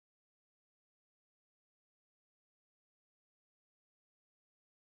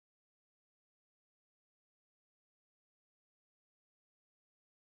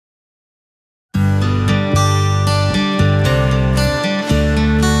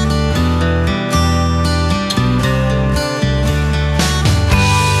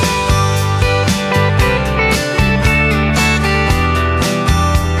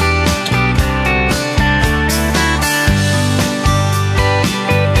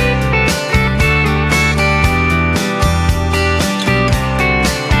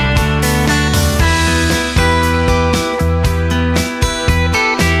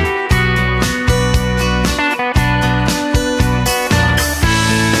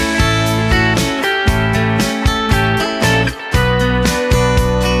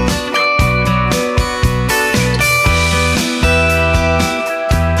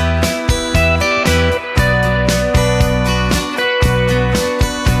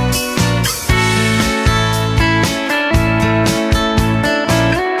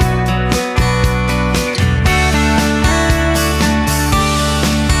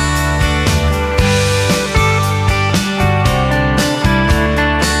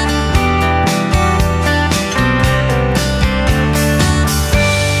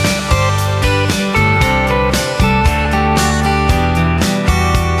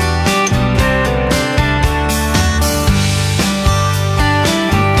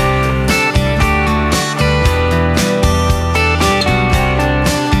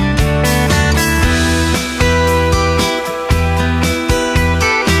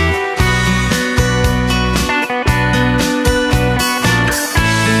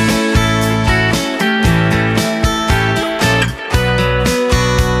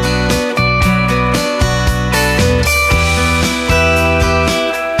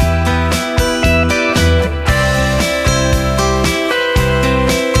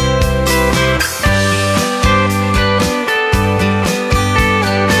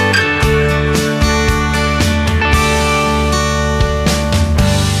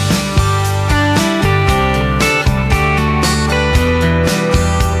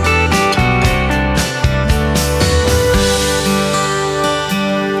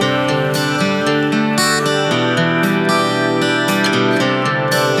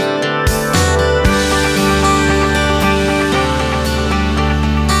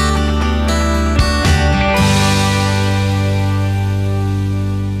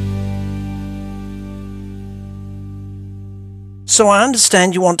So I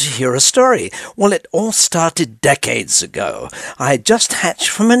understand you want to hear a story. Well, it all started decades ago. I had just hatched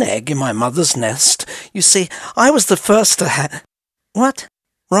from an egg in my mother's nest. You see, I was the first to What?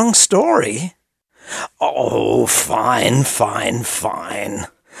 Wrong story? Oh, fine.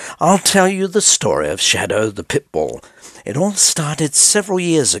 I'll tell you the story of Shadow the pit bull. It all started several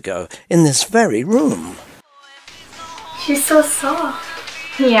years ago in this very room. She's so soft.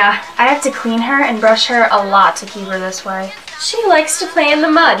 Yeah, I have to clean her and brush her a lot to keep her this way. She likes to play in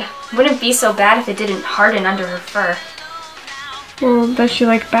the mud. Wouldn't be so bad if it didn't harden under her fur. Well, does she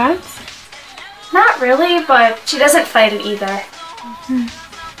like bats? Not really, but she doesn't fight it either. Mm-hmm.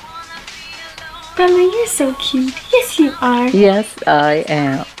 Bella, you're so cute. Yes, you are. Yes, I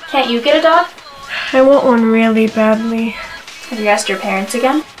am. Can't you get a dog? I want one really badly. Have you asked your parents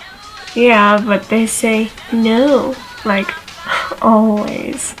again? Yeah, but they say no. Like,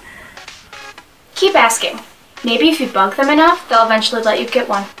 always. Keep asking. Maybe if you bug them enough, they'll eventually let you get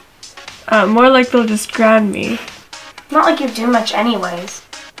one. More like they'll just grab me. Not like you do much anyways.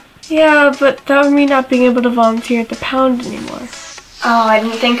 Yeah, but that would mean not being able to volunteer at the pound anymore. Oh, I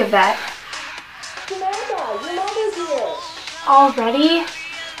didn't think of that. Samantha, your mom is here. Already?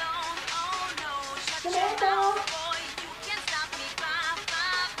 Samantha.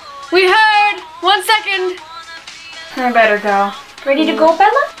 We heard! 1 second! I better go. Ready to go,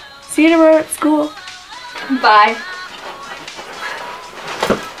 Bella? See you tomorrow at school. Bye.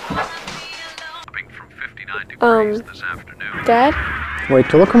 Dad? Wait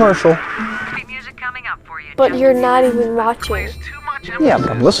till the commercial. But you're not even watching. Yeah, but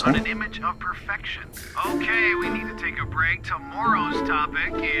I'm listening. An image of perfection. Okay, we need to take a break. Tomorrow's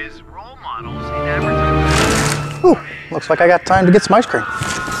topic is role models in advertising. Ooh, looks like I got time to get some ice cream.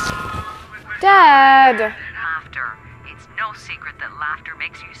 Dad! Laughter. It's no secret that laughter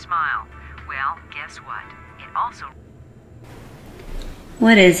makes you smile. Well, guess what? It also...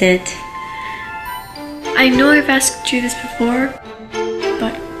 What is it? I know I've asked you this before,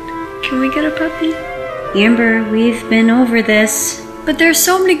 but can we get a puppy? Amber, we've been over this. But there's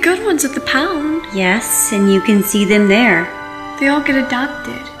so many good ones at the pound. Yes, and you can see them there. They all get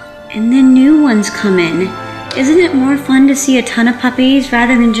adopted. And then new ones come in. Isn't it more fun to see a ton of puppies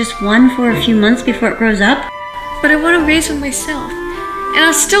rather than just one for a few months before it grows up? But I want to raise one myself. And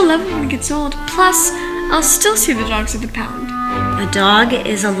I'll still love it when it gets old. Plus, I'll still see the dogs at the pound. A dog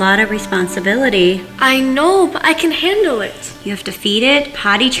is a lot of responsibility. I know, but I can handle it. You have to feed it,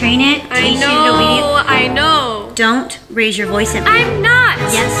 potty train it, teach it obedience. I know. Don't raise your voice at me. I'm not.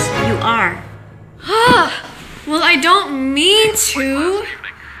 Yes, you are. Well, I don't mean to.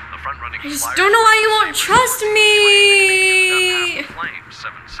 I just don't know why you won't trust me.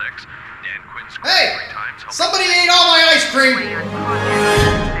 Hey! Somebody ate all my ice cream!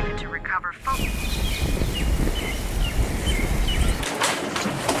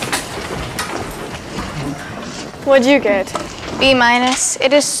 What'd you get? B-.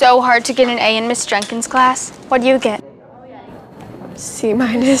 It is so hard to get an A in Miss Jenkins' class. What'd you get? C-.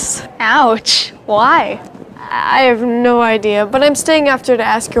 Ouch. Why? I have no idea, but I'm staying after to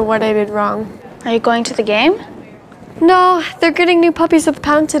ask her what I did wrong. Are you going to the game? No, they're getting new puppies at the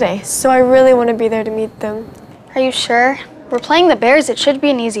pound today, so I really want to be there to meet them. Are you sure? We're playing the Bears. It should be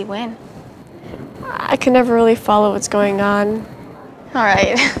an easy win. I can never really follow what's going on. All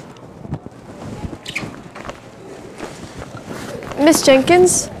right. Miss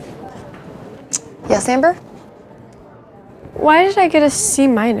Jenkins? Yes, Amber? Why did I get a C-?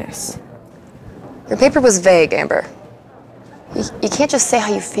 Your paper was vague, Amber. You can't just say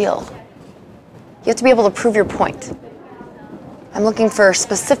how you feel. You have to be able to prove your point. I'm looking for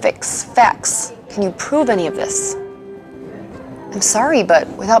specifics, facts. Can you prove any of this? I'm sorry, but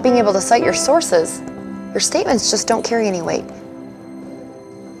without being able to cite your sources, your statements just don't carry any weight.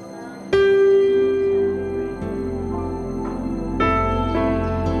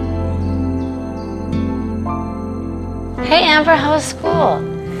 Hey Amber, how was school?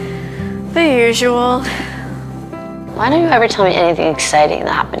 The usual. Why don't you ever tell me anything exciting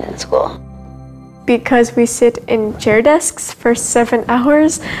that happened in school? Because we sit in chair desks for 7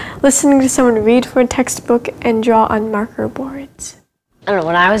 hours, listening to someone read from a textbook and draw on marker boards. I don't know,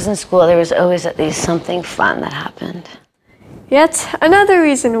 when I was in school, there was always at least something fun that happened. Yet another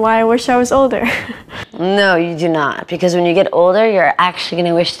reason why I wish I was older. No, you do not, because when you get older, you're actually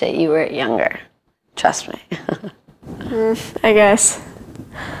going to wish that you were younger. Trust me. I guess.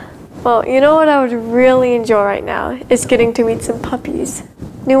 Well, you know what I would really enjoy right now is getting to meet some puppies.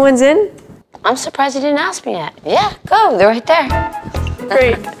 New ones in? I'm surprised you didn't ask me yet. Yeah, go. They're right there.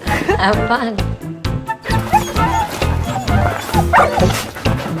 Great. Have fun.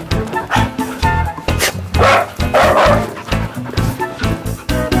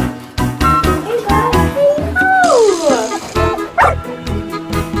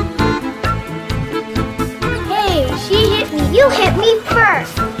 You hit me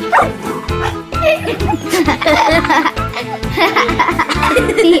first.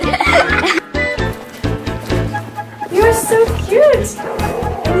 You're so cute.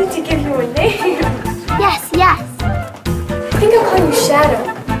 I need to give you a name. Yes, yes. I think I'll call you Shadow.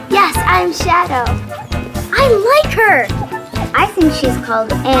 Yes, I'm Shadow. I like her. I think she's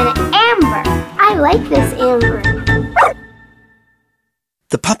called an Amber. I like this Amber.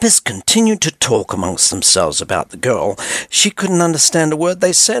 The puppies continued to talk amongst themselves about the girl. She couldn't understand a word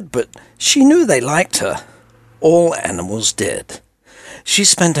they said, but she knew they liked her. All animals did. She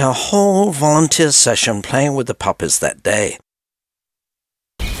spent her whole volunteer session playing with the puppies that day.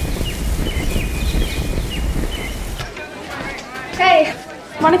 Hey,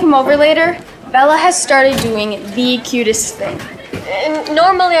 want to come over later? Bella has started doing the cutest thing. And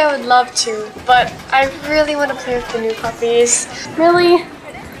normally I would love to, but I really want to play with the new puppies. Really?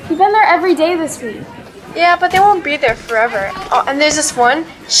 You've been there every day this week. Yeah, but they won't be there forever. Oh, and there's this one.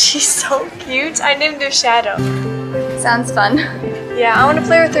 She's so cute. I named her Shadow. Sounds fun. Yeah, I want to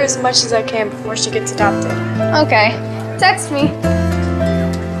play with her as much as I can before she gets adopted. Okay, text me.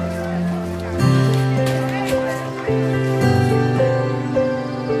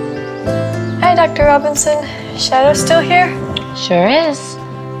 Hi, Dr. Robinson. Shadow's still here? Sure is.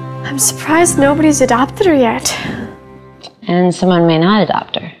 I'm surprised nobody's adopted her yet. And someone may not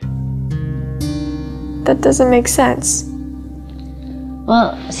adopt her. That doesn't make sense.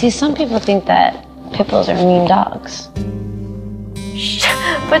 Well, see, some people think that pit bulls are mean dogs.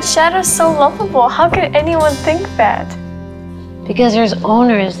 But Shadow's so lovable. How could anyone think that? Because there's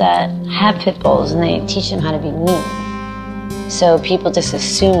owners that have pit bulls and they teach them how to be mean. So people just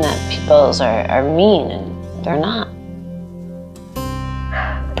assume that pit bulls are mean, and they're not.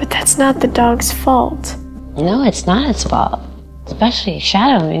 But that's not the dog's fault. No, it's not its fault. Especially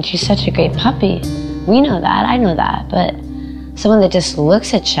Shadow. I mean, she's such a great puppy. We know that, I know that, but someone that just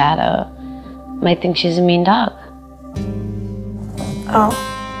looks at Shadow might think she's a mean dog. Oh.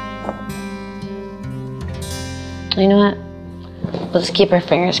 You know what? We'll just keep our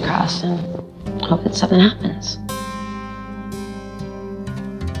fingers crossed and hope that something happens.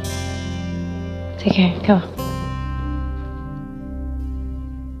 Take care, go.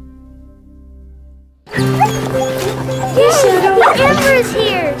 Amber is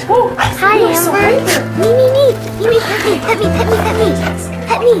here. Hi, Amber. Me.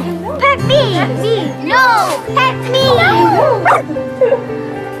 Pet me. Pet me. No, pet me.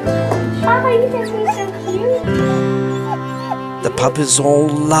 Papa, you think he's so cute? The puppies all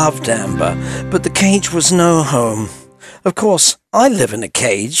loved Amber, but the cage was no home. Of course, I live in a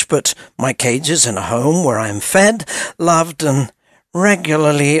cage, but my cage is in a home where I am fed, loved, and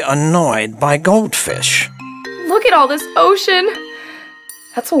regularly annoyed by goldfish. Look at all this ocean.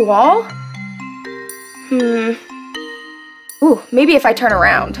 That's a wall? Ooh, maybe if I turn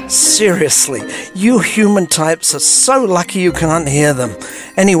around. Seriously, you human types are so lucky you can't hear them.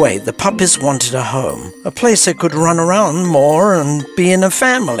 Anyway, the puppies wanted a home, a place they could run around more and be in a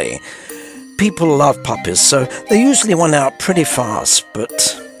family. People love puppies, so they usually went out pretty fast,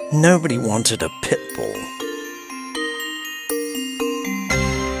 but nobody wanted a pit bull.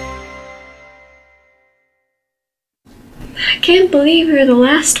 I can't believe you're the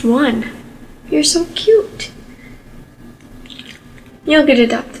last one. You're so cute. You'll get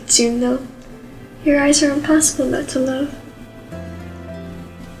adopted soon, though. Your eyes are impossible not to love.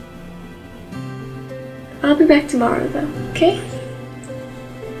 I'll be back tomorrow, though, okay?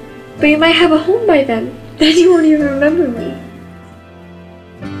 But you might have a home by then. Then you won't even remember me.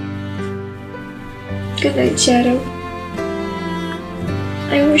 Good night, Shadow.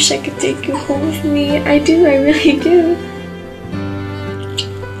 I wish I could take you home with me. I do, I really do.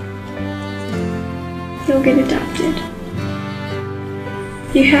 You'll get adopted.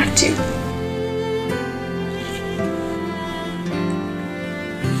 You have to.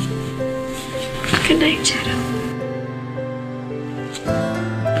 Good night, Shadow.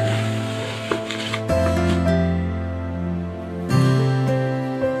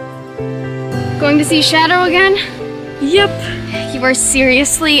 Going to see Shadow again? Yep. You are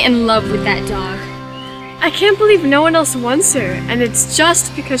seriously in love with that dog. I can't believe no one else wants her, and it's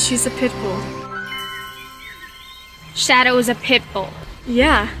just because she's a pit bull. Shadow is a pit bull.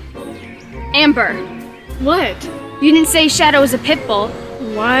 Yeah. Amber. What? You didn't say Shadow is a pit bull.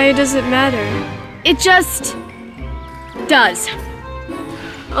 Why does it matter? It just does.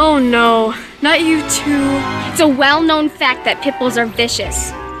 Oh no, not you too. It's a well-known fact that pit bulls are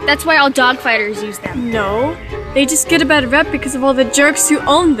vicious. That's why all dog fighters use them. No, they just get a bad rep because of all the jerks who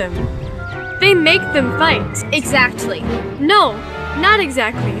own them. They make them fight. Exactly. No, not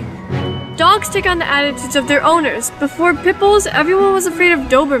exactly. Dogs take on the attitudes of their owners. Before pit bulls, everyone was afraid of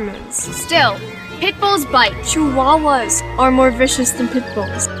Dobermans. Still, pit bulls bite. Chihuahuas are more vicious than pit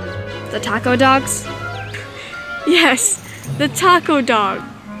bulls. The taco dogs? Yes, the taco dog.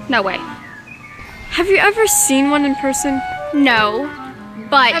 No way. Have you ever seen one in person? No,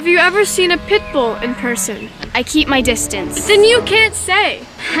 but have you ever seen a pit bull in person? I keep my distance. Then you can't say.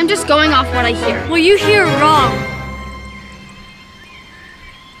 I'm just going off what I hear. Well, you hear wrong.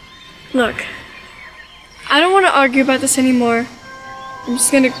 Look, I don't want to argue about this anymore. I'm just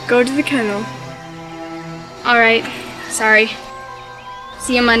gonna go to the kennel. All right, sorry.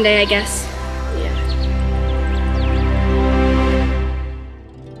 See you Monday, I guess. Yeah.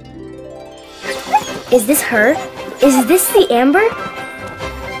 Is this her? Is this the Amber?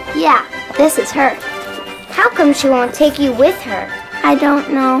 Yeah, this is her. How come she won't take you with her? I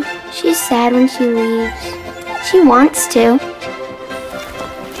don't know. She's sad when she leaves. She wants to.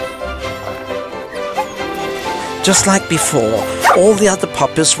 Just like before, all the other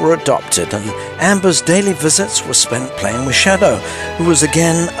puppies were adopted, and Amber's daily visits were spent playing with Shadow, who was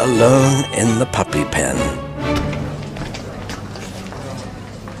again alone in the puppy pen.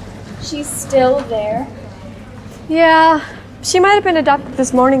 She's still there? Yeah, she might have been adopted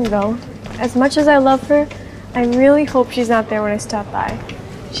this morning though. As much as I love her, I really hope she's not there when I stop by.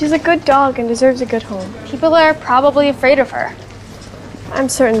 She's a good dog and deserves a good home. People are probably afraid of her. I'm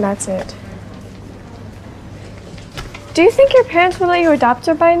certain that's it. Do you think your parents would let you adopt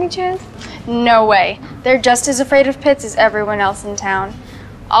her by any chance? No way. They're just as afraid of pits as everyone else in town.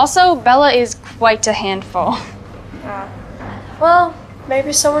 Also, Bella is quite a handful. Well,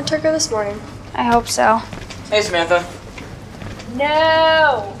 maybe someone took her this morning. I hope so. Hey, Samantha.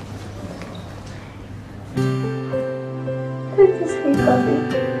 No! It's a sweet puppy.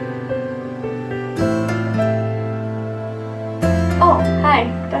 Oh, hi,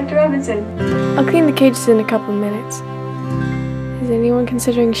 Dr. Robinson. I'll clean the cages in a couple of minutes. Is anyone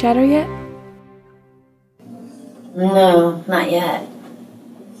considering Shadow yet? No, not yet.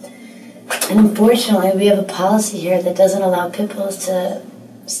 And unfortunately, we have a policy here that doesn't allow pit bulls to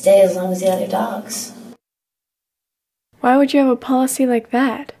stay as long as the other dogs. Why would you have a policy like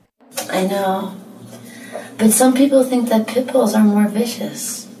that? I know. But some people think that pit bulls are more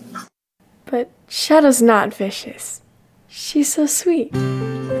vicious. But Shadow's not vicious. She's so sweet.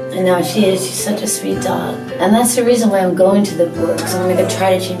 I know, she is. She's such a sweet dog. And that's the reason why I'm going to the board, because I'm going to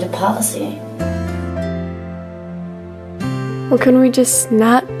try to change the policy. Well, can we just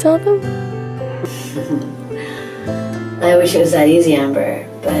not tell them? I wish it was that easy, Amber,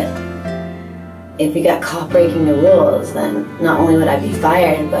 but if we got caught breaking the rules, then not only would I be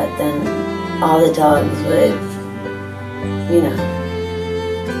fired, but then all the dogs would, you know.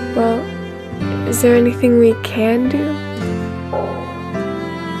 Well, is there anything we can do?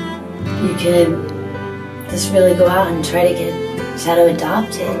 You could just really go out and try to get Shadow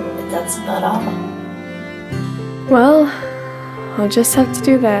adopted, but that's about all. Well, I'll just have to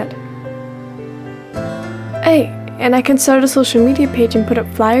do that. Hey, and I can start a social media page and put up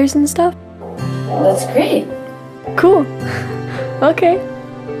flyers and stuff? That's great. Cool. Okay.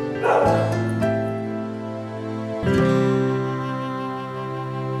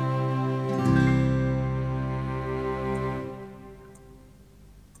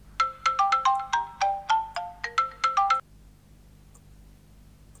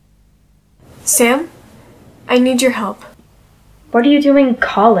 Sam, I need your help. What are you doing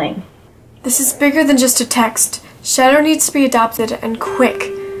calling? This is bigger than just a text. Shadow needs to be adopted, and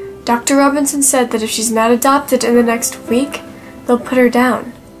quick. Dr. Robinson said that if she's not adopted in the next week, they'll put her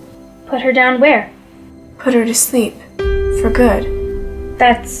down. Put her down where? Put her to sleep. For good.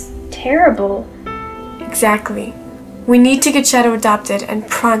 That's terrible. Exactly. We need to get Shadow adopted, and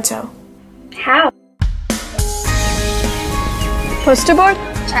pronto. How? Poster board?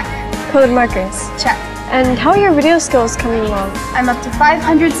 Check. Colored markers? Check. And how are your video skills coming along? I'm up to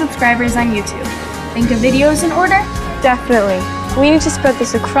 500 subscribers on YouTube. Think a video's in order? Definitely. We need to spread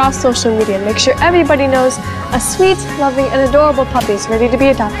this across social media and make sure everybody knows a sweet, loving, and adorable puppy is ready to be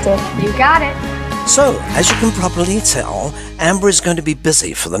adopted. You got it. So, as you can probably tell, Amber is going to be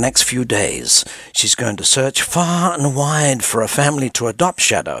busy for the next few days. She's going to search far and wide for a family to adopt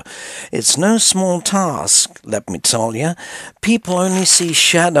Shadow. It's no small task, let me tell you. People only see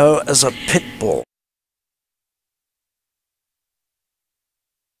Shadow as a pit bull.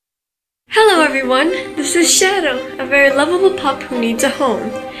 Hello everyone, this is Shadow, a very lovable pup who needs a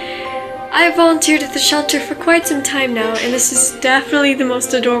home. I have volunteered at the shelter for quite some time now, and this is definitely the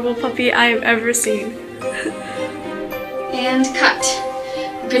most adorable puppy I have ever seen. And cut.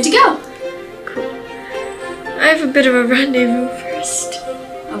 Good to go. Cool. I have a bit of a rendezvous first.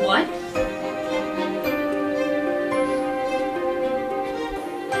 A what?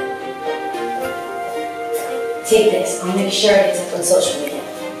 Take this. I'll make sure it gets up on social media.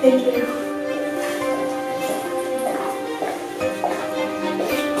 Thank you.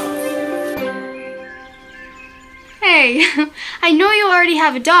 Hey, I know you already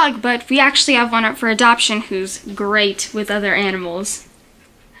have a dog, but we actually have one up for adoption who's great with other animals.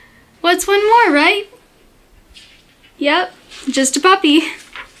 What's one more, right? Yep, just a puppy.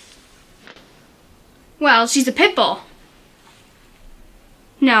 Well, she's a pit bull.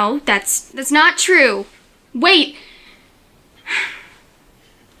 No, that's not true. Wait.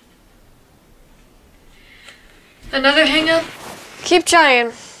 Another hang-up? Keep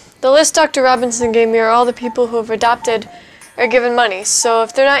trying. The list Dr. Robinson gave me are all the people who have adopted or given money, so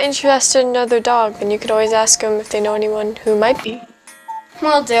if they're not interested in another dog, then you could always ask them if they know anyone who might be.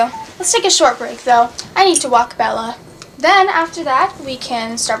 Will do. Let's take a short break, though. I need to walk Bella. Then, after that, we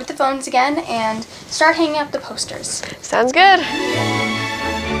can start with the phones again and start hanging up the posters. Sounds good.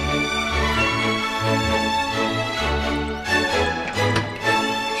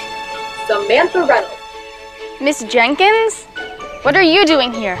 Samantha Reynolds. Miss Jenkins? What are you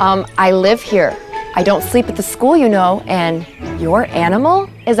doing here? I live here. I don't sleep at the school, you know, and your animal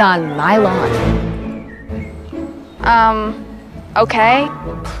is on my lawn. Okay.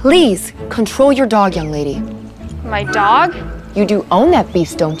 Please, control your dog, young lady. My dog? You do own that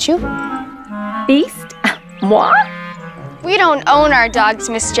beast, don't you? Beast? Moi? We don't own our dogs,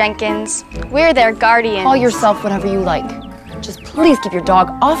 Miss Jenkins. We're their guardians. Call yourself whatever you like. Just please keep your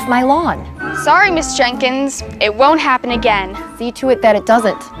dog off my lawn. Sorry, Miss Jenkins. It won't happen again. See to it that it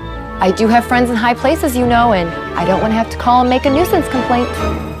doesn't. I do have friends in high places, you know, and I don't want to have to call and make a nuisance complaint.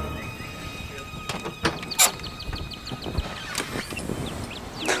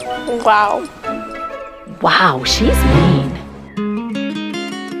 Wow. Wow, she's mean.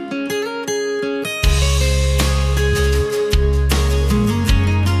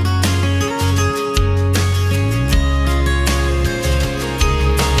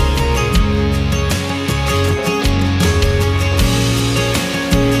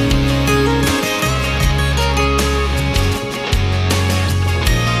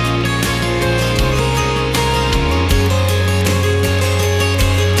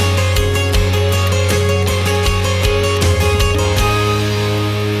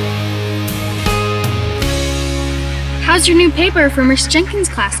 How's your new paper for Miss Jenkins'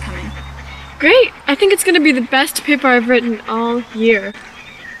 class coming? Great. I think it's going to be the best paper I've written all year.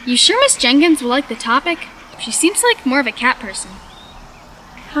 You sure Miss Jenkins will like the topic? She seems like more of a cat person.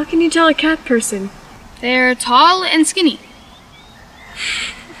 How can you tell a cat person? They're tall and skinny.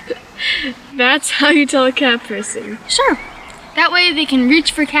 That's how you tell a cat person. Sure. That way they can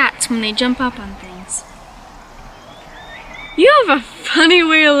reach for cats when they jump up on things. You have a funny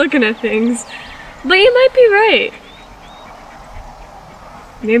way of looking at things, but you might be right.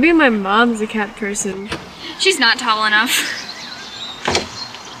 Maybe my mom's a cat person. She's not tall enough.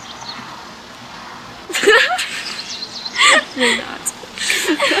 You're not.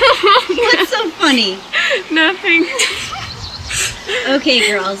 What's so funny? Nothing. Okay,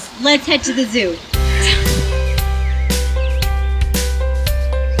 girls, let's head to the zoo.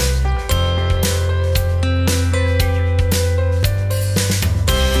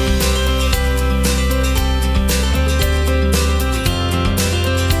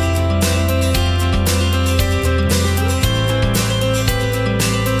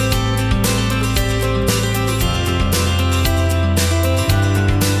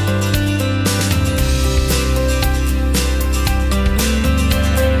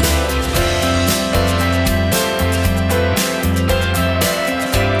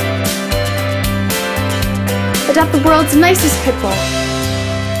 Adopt the world's nicest pit bull.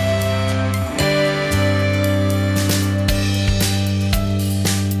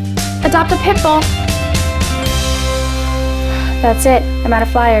 Adopt a pit bull. That's it. I'm out of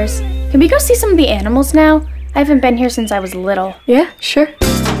flyers. Can we go see some of the animals now? I haven't been here since I was little. Yeah, sure.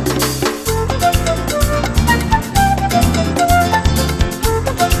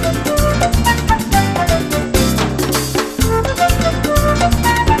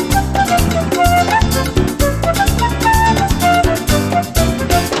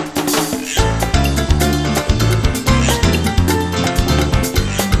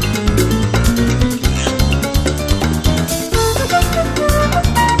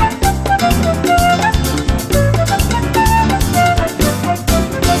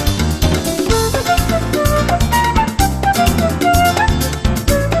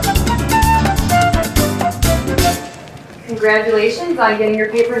 Congratulations on getting your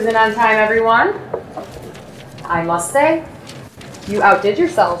papers in on time, everyone. I must say, you outdid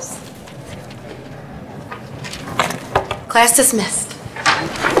yourselves. Class dismissed.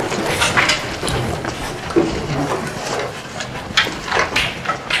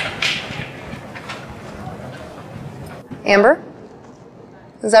 Amber?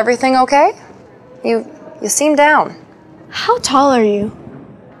 Is everything okay? You seem down. How tall are you?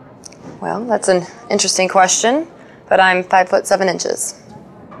 Well, that's an interesting question, but I'm 5'7".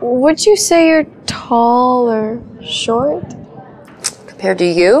 Would you say you're tall or short? Compared to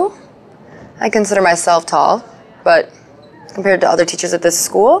you, I consider myself tall, but compared to other teachers at this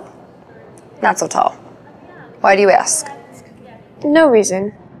school, not so tall. Why do you ask? No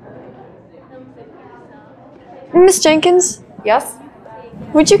reason. Miss Jenkins? Yes?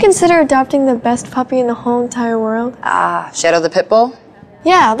 Would you consider adopting the best puppy in the whole entire world? Shadow the Pit Bull?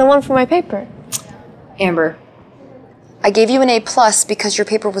 Yeah, the one for my paper. Amber, I gave you an A+ because your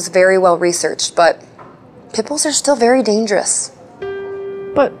paper was very well researched, but pit bulls are still very dangerous.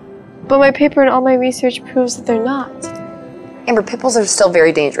 But my paper and all my research proves that they're not. Amber, pit bulls are still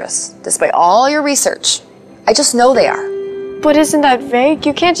very dangerous, despite all your research. I just know they are. But isn't that vague?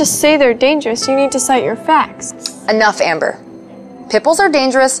 You can't just say they're dangerous. You need to cite your facts. Enough, Amber. Pit bulls are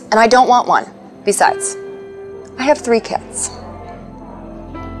dangerous, and I don't want one. Besides, I have 3 cats.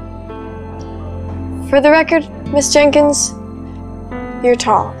 For the record, Miss Jenkins, you're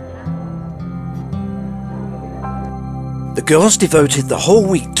tall. The girls devoted the whole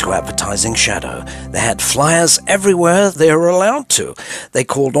week to advertising Shadow. They had flyers everywhere they were allowed to. They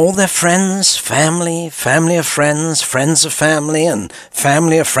called all their friends, family, family of friends, friends of family, and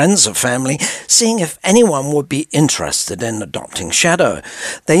family of friends of family, seeing if anyone would be interested in adopting Shadow.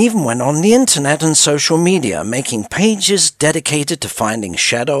 They even went on the internet and social media, making pages dedicated to finding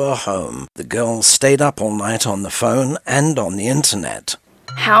Shadow a home. The girls stayed up all night on the phone and on the internet.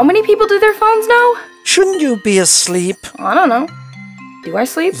 How many people do their phones know? Shouldn't you be asleep? I don't know. Do I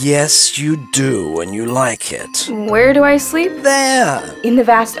sleep? Yes, you do, and you like it. Where do I sleep? There. In the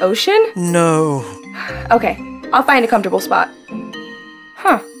vast ocean? No. Okay, I'll find a comfortable spot.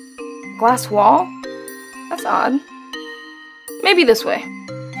 Huh. Glass wall? That's odd. Maybe this way.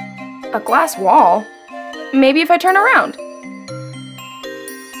 A glass wall? Maybe if I turn around.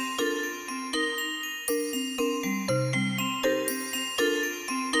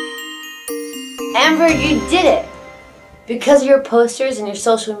 Amber, you did it! Because of your posters and your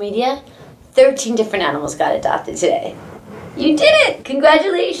social media, 13 different animals got adopted today. You did it!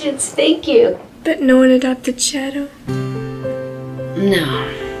 Congratulations! Thank you! But no one adopted Shadow? No.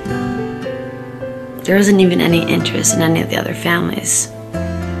 There wasn't even any interest in any of the other families.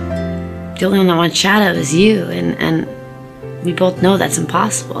 The only one that wants Shadow is you, and we both know that's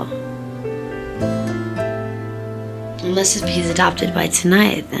impossible. Unless he's adopted by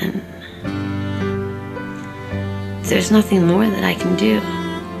tonight, then there's nothing more that I can do.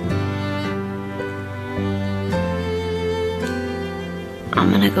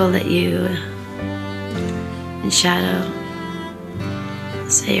 I'm gonna go let you and Shadow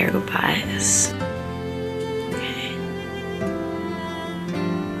say your goodbyes. Okay.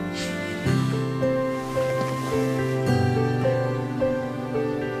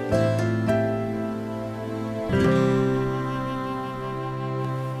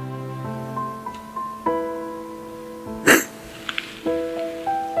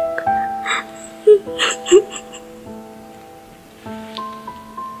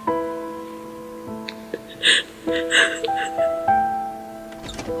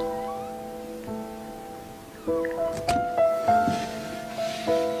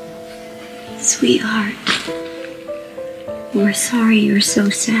 Sweetheart, we're sorry you're so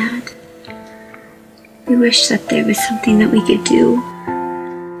sad. We wish that there was something that we could do.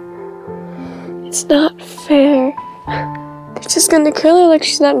 It's not fair. They're just gonna kill her like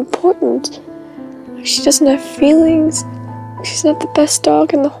she's not important. Like she doesn't have feelings. She's not the best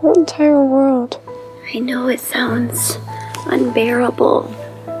dog in the whole entire world. I know it sounds unbearable,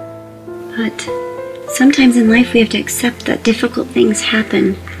 but sometimes in life we have to accept that difficult things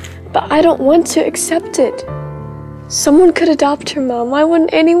happen. But I don't want to accept it. Someone could adopt her, Mom. Why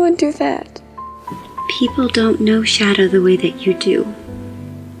wouldn't anyone do that? People don't know Shadow the way that you do.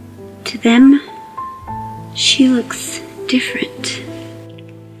 To them, she looks different.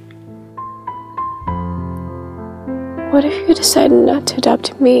 What if you decided not to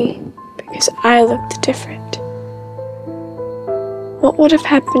adopt me because I looked different? What would have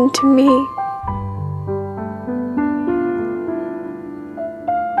happened to me?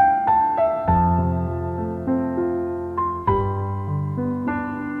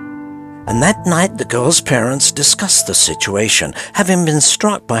 And that night the girl's parents discussed the situation, having been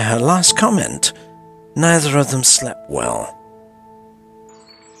struck by her last comment. Neither of them slept well.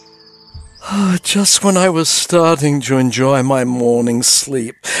 Just when I was starting to enjoy my morning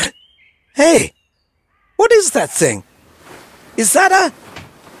sleep. Hey! What is that thing? Is that a...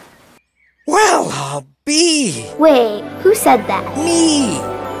 Well, I'll be bee. Wait, who said that? Me.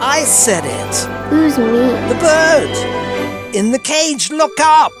 I said it. Who's me? The bird. In the cage, look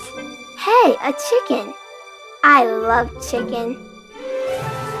up. Hey, a chicken. I love chicken.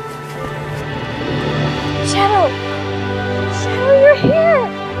 Shadow! Shadow, you're here!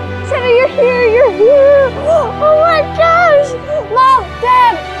 Shadow, you're here! You're here! Oh my gosh! Mom!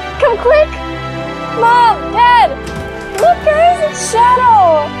 Dad! Come quick! Mom! Dad! Look guys, it's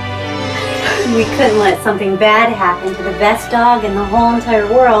Shadow! We couldn't let something bad happen to the best dog in the whole entire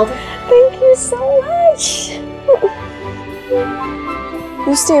world. Thank you so much!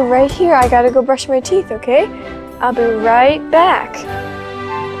 You stay right here. I gotta go brush my teeth, okay? I'll be right back.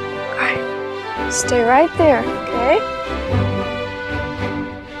 Alright. Stay right there, okay?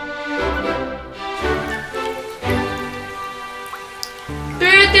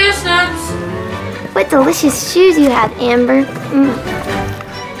 Right there, Snaps. What delicious shoes you have, Amber.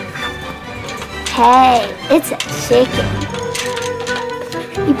 Hey, it's a chicken.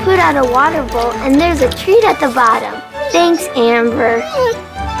 You put out a water bowl and there's a treat at the bottom. Thanks, Amber.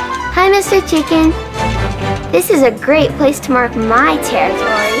 Hi, Mr. Chicken. This is a great place to mark my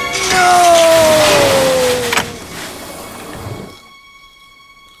territory.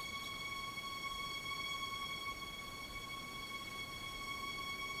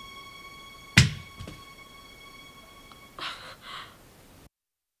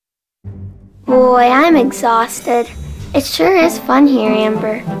 Boy, I'm exhausted. It sure is fun here,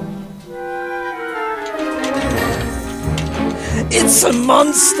 Amber. It's a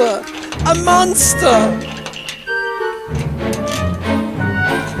monster! A monster!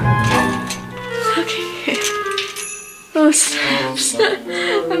 Okay. Oh, Snaps.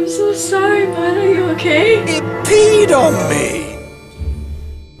 I'm so sorry, bud. Are you okay? It peed on me!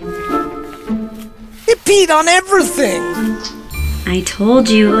 It peed on everything! I told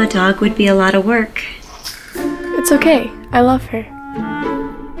you a dog would be a lot of work. It's okay. I love her.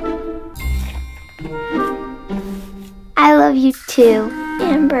 I love you too,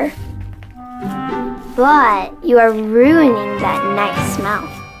 Amber. But you are ruining that nice smell.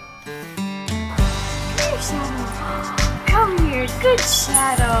 Here, Shadow. Come here. Good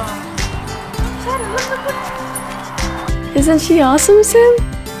Shadow. Shadow, look. Isn't she awesome, Sam?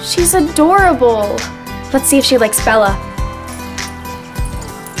 She's adorable. Let's see if she likes Bella.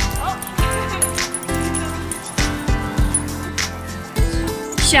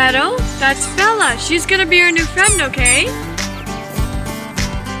 Shadow, that's Bella. She's gonna be our new friend, okay?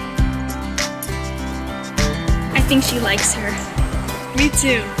 I think she likes her. Me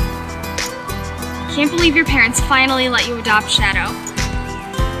too. Can't believe your parents finally let you adopt Shadow.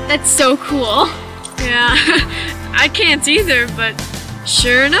 That's so cool. Yeah, I can't either, but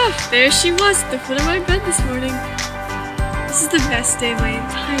sure enough, there she was at the foot of my bed this morning. This is the best day of my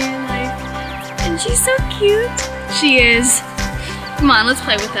entire life. And she's so cute. She is. Come on, let's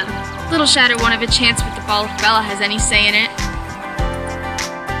play with them. Little Shadow won't have a chance with the ball if Bella has any say in it.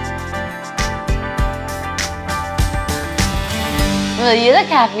 Well, you look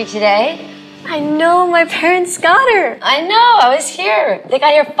happy today. I know, my parents got her. I know, I was here. They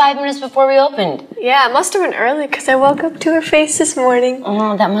got here 5 minutes before we opened. Yeah, it must have been early because I woke up to her face this morning.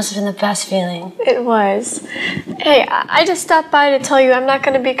 Oh, that must have been the best feeling. It was. Hey, I just stopped by to tell you I'm not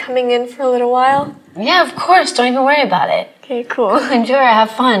going to be coming in for a little while. Yeah, of course. Don't even worry about it. Okay, cool. Enjoy her.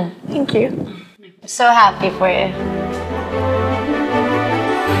 Have fun. Thank you. I'm so happy for you.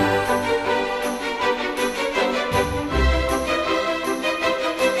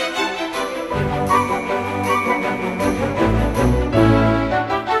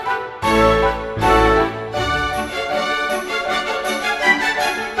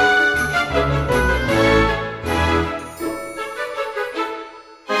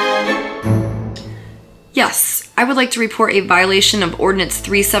 Yes, I would like to report a violation of Ordinance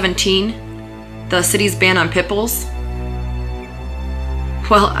 317, the city's ban on pit bulls.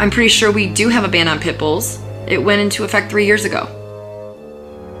 Well, I'm pretty sure we do have a ban on pit bulls. It went into effect 3 years ago.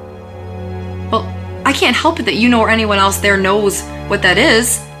 Well, I can't help it that you know or anyone else there knows what that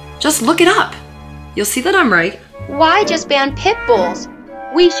is. Just look it up. You'll see that I'm right. Why just ban pit bulls?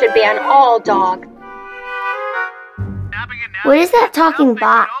 We should ban all dogs. What is that talking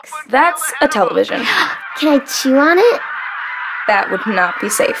box? That's a television. Can I chew on it? That would not be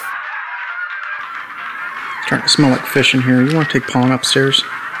safe. It's starting to smell like fish in here. You want to take Pawn upstairs?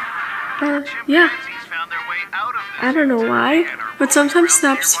 Yeah. I don't know why, but sometimes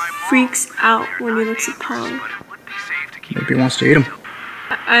Snaps freaks out when he looks at Pong. Maybe he wants to eat them.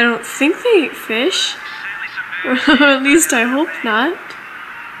 I don't think they eat fish. Or at least I hope not.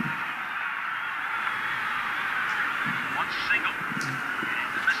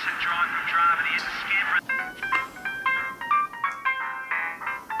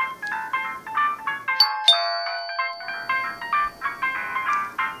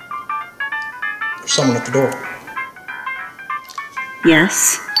 someone at the door.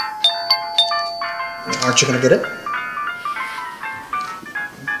 Yes. Aren't you going to get it?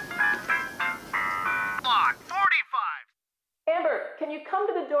 Amber, can you come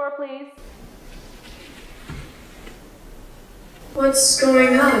to the door, please? What's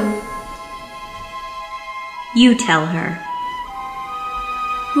going on? You tell her.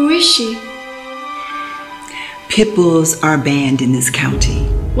 Who is she? Pit bulls are banned in this county.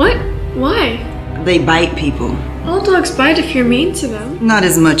 What? Why? They bite people. All dogs bite if you're mean to them. Not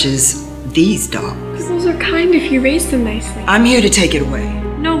as much as these dogs. Because those are kind if you raise them nicely. I'm here to take it away.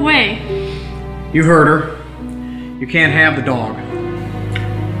 No way. You heard her. You can't have the dog.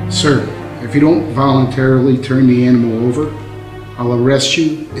 Sir, if you don't voluntarily turn the animal over, I'll arrest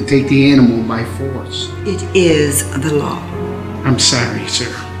you and take the animal by force. It is the law. I'm sorry,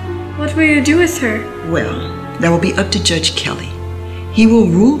 sir. What will you do with her? Well, that will be up to Judge Kelly. He will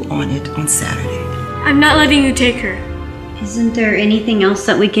rule on it on Saturday. I'm not letting you take her. Isn't there anything else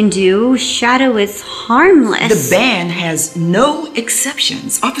that we can do? Shadow is harmless. The ban has no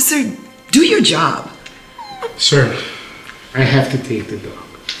exceptions. Officer, do your job. Sir, I have to take the dog.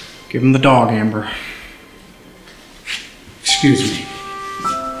 Give him the dog, Amber. Excuse me.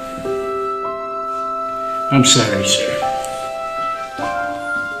 I'm sorry, sir.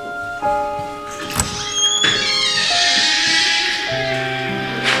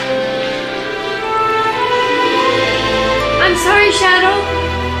 I'm sorry, Shadow.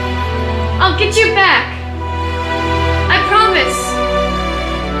 I'll get you back. I promise.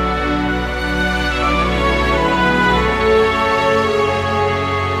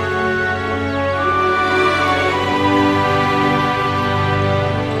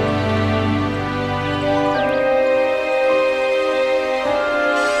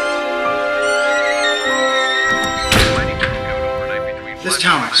 This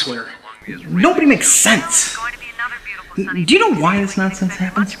town, I swear. Nobody makes sense. Do you know why this nonsense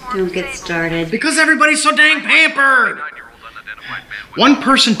happens? Don't get started. Because everybody's so dang pampered. One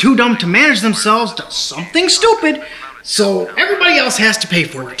person too dumb to manage themselves does something stupid, so everybody else has to pay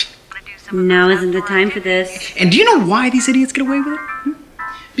for it. Now isn't the time for this. And do you know why these idiots get away with it?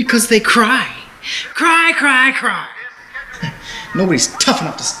 Because they cry. Cry, cry, cry. Nobody's tough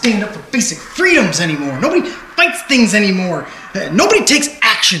enough to stand up for basic freedoms anymore. Nobody fights things anymore. Nobody takes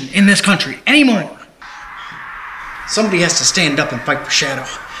action in this country anymore. Somebody has to stand up and fight for Shadow.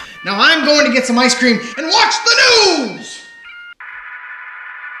 Now I'm going to get some ice cream and watch the news!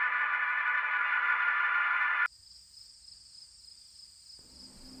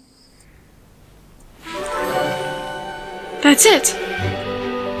 That's it.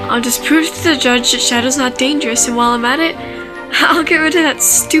 I'll just prove to the judge that Shadow's not dangerous, and while I'm at it, I'll get rid of that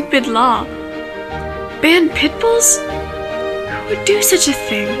stupid law. Ban pit bulls? Who would do such a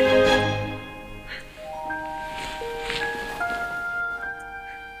thing?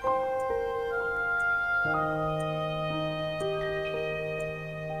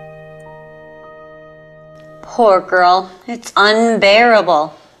 Poor girl. It's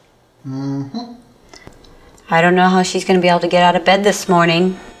unbearable. Mm-hmm. I don't know how she's going to be able to get out of bed this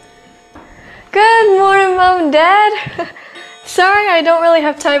morning. Good morning, Mom and Dad. Sorry I don't really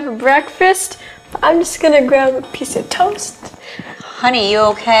have time for breakfast, but I'm just gonna grab a piece of toast. Honey, you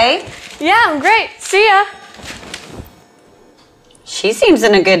okay? Yeah, I'm great. See ya. She seems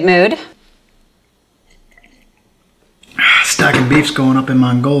in a good mood. Stock and beef's going up in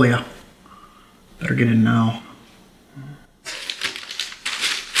Mongolia. Better get in now.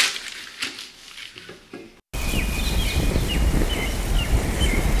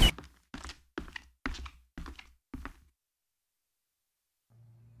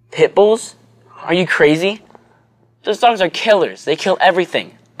 Pit bulls? Are you crazy? Those dogs are killers. They kill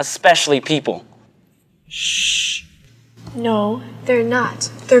everything, especially people. Shh. No, they're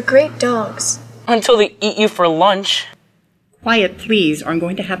not. They're great dogs. Until they eat you for lunch. Quiet, please, or I'm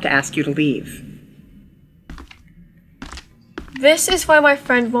going to have to ask you to leave. This is why my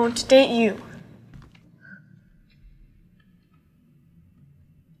friend won't date you.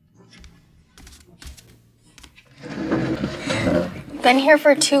 Been here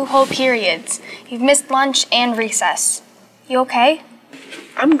for 2 whole periods. You've missed lunch and recess. You okay?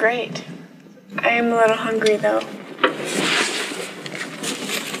 I'm great. I am a little hungry though.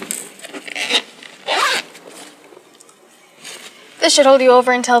 This should hold you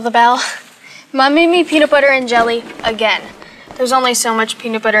over until the bell. Mom made me peanut butter and jelly again. There's only so much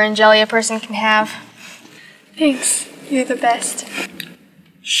peanut butter and jelly a person can have. Thanks. You're the best.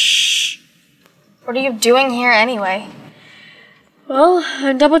 Shh. What are you doing here anyway? Well,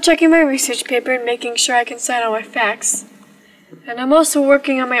 I'm double-checking my research paper and making sure I can cite all my facts. And I'm also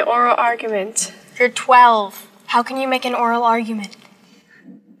working on my oral argument. You're 12. How can you make an oral argument?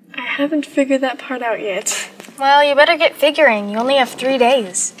 I haven't figured that part out yet. Well, you better get figuring. You only have 3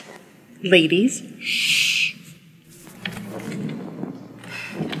 days. Ladies, shh.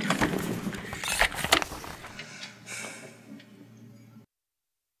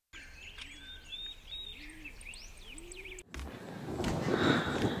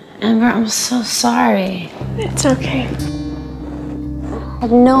 Amber, I'm so sorry. It's okay. I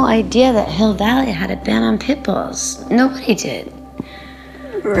had no idea that Hill Valley had a ban on pit bulls. Nobody did.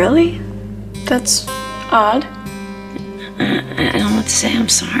 Really? That's odd. I don't know what to say. I'm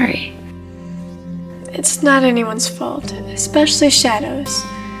sorry. It's not anyone's fault, especially Shadow's.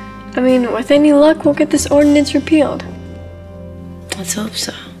 I mean, with any luck, we'll get this ordinance repealed. Let's hope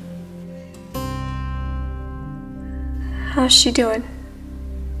so. How's she doing?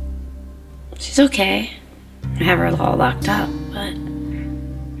 She's okay. I have her all locked up, but...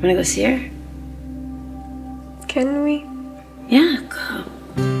 Wanna go see her? Can we? Yeah, go.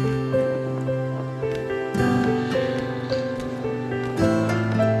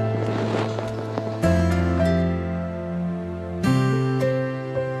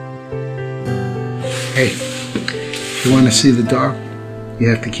 Hey, if you want to see the dog, you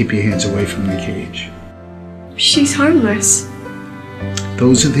have to keep your hands away from the cage. She's harmless.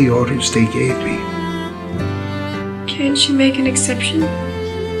 Those are the orders they gave me. Can't you make an exception?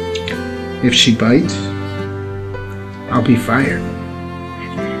 If she bites, I'll be fired.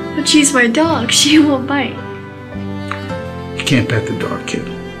 But she's my dog. She won't bite. You can't pet the dog, kid.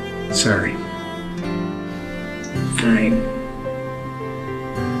 Sorry. Fine.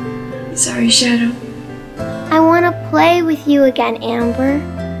 Sorry, Shadow. I want to play with you again, Amber.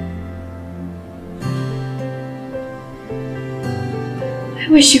 I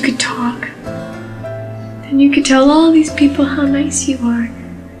wish you could talk. Then you could tell all these people how nice you are.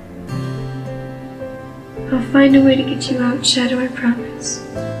 I'll find a way to get you out, Shadow, I promise.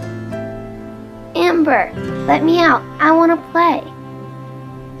 Amber, let me out. I want to play.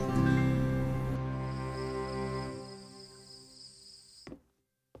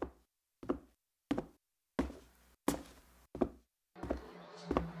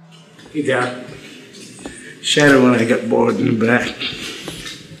 Hey, Dad. Shadow and I got bored in the back.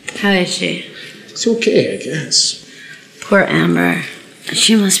 How is she? It's okay, I guess. Poor Amber.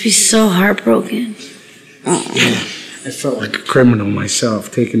 She must be so heartbroken. I felt like a criminal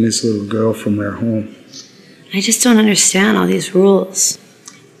myself, taking this little girl from her home. I just don't understand all these rules.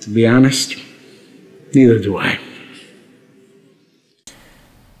 To be honest, neither do I.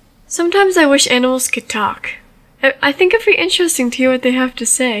 Sometimes I wish animals could talk. I think it'd be interesting to hear what they have to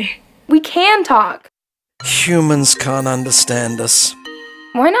say. We can talk. Humans can't understand us.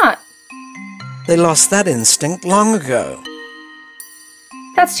 Why not? They lost that instinct long ago.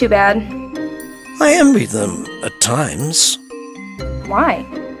 That's too bad. I envy them at times. Why?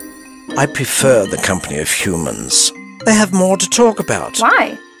 I prefer the company of humans. They have more to talk about.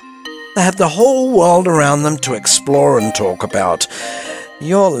 Why? They have the whole world around them to explore and talk about.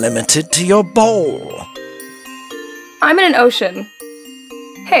 You're limited to your bowl. I'm in an ocean.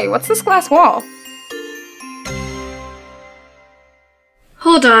 Hey, what's this glass wall?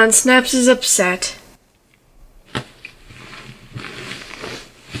 Hold on, Snaps is upset.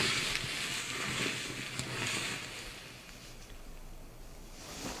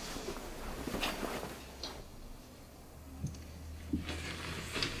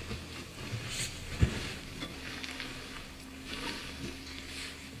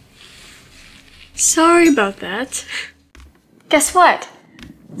 Sorry about that. Guess what?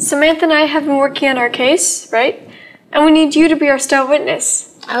 Samantha and I have been working on our case, right? And we need you to be our star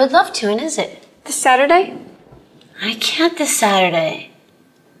witness. I would love to. When is it? This Saturday? I can't this Saturday.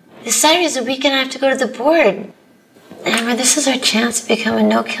 This Saturday is the weekend I have to go to the board. Amber, this is our chance to become a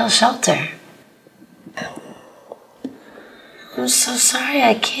no-kill shelter. I'm so sorry,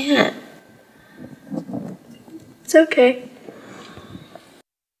 I can't. It's okay.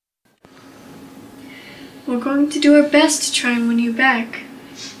 We're going to do our best to try and win you back.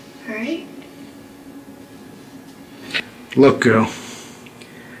 Alright? Look, girl.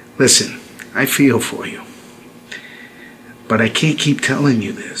 Listen, I feel for you. But I can't keep telling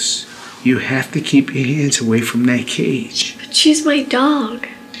you this. You have to keep your hands away from that cage. But she's my dog.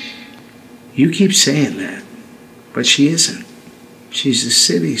 You keep saying that, but she isn't. She's the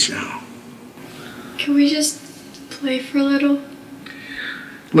city's now. Can we just play for a little?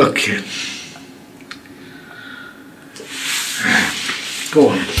 Look, kid. Go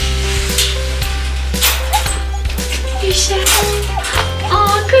on. Hey, Shadow.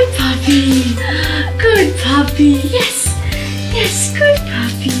 Oh, good puppy. Good puppy. Yes. Yes, good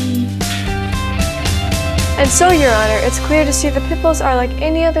puppy. And so, Your Honor, it's clear to see the pit bulls are like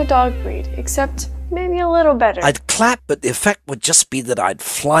any other dog breed, except maybe a little better. I'd clap, but the effect would just be that I'd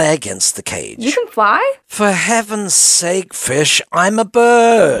fly against the cage. You can fly? For heaven's sake, Fish, I'm a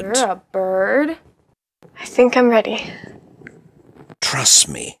bird. You're a bird? I think I'm ready. Trust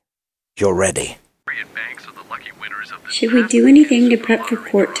me, you're ready. Should we do anything to prep for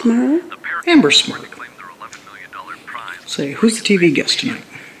court tomorrow? Amber's smart. Say, who's the TV guest tonight?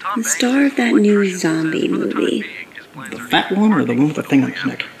 The star of that new zombie movie. The fat one or the one with the thing on his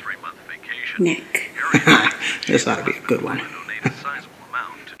neck? Neck. This ought to be a good one.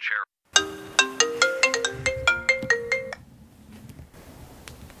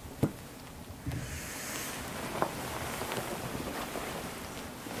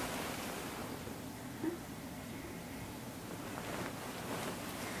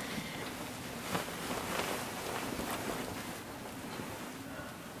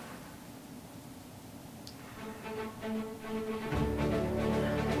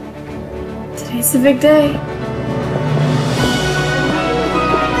 Today's a big day.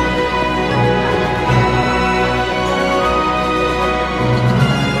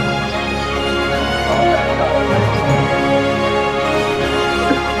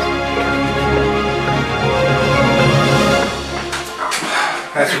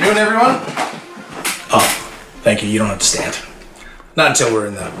 Afternoon, everyone. Oh, thank you. You don't have to stand. Not until we're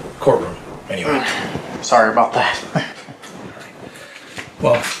in the courtroom, anyway. Sorry about that.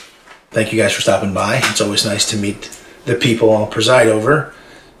 Well, thank you guys for stopping by. It's always nice to meet the people I'll preside over.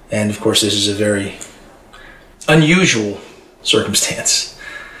 And of course, this is a very unusual circumstance.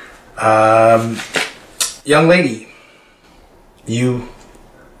 Young lady, you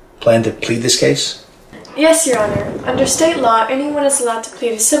plan to plead this case? Yes, Your Honor. Under state law, anyone is allowed to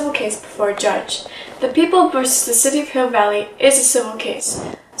plead a civil case before a judge. The People versus the City of Hill Valley is a civil case,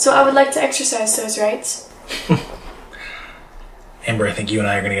 so I would like to exercise those rights. Amber, I think you and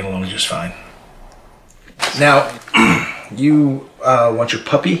I are going to get along just fine. Now, you want your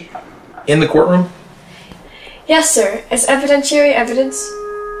puppy in the courtroom? Yes, sir. As evidentiary evidence.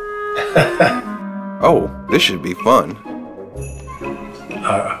 Oh, this should be fun.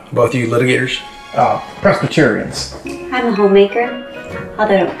 Both of you litigators? Presbyterians. I'm a homemaker,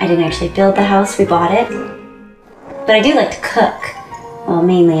 although I didn't actually build the house, we bought it. But I do like to cook. Well,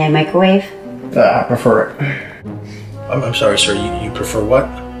 mainly I microwave. I prefer it. I'm sorry, sir. You prefer what?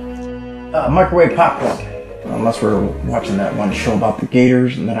 Microwave popcorn. Unless we're watching that one show about the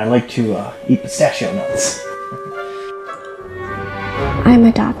gators, and then I like to eat pistachio nuts. I'm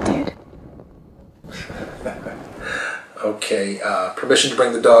adopted. Okay, permission to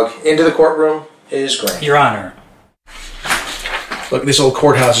bring the dog into the courtroom is granted. Your Honor. Look, this old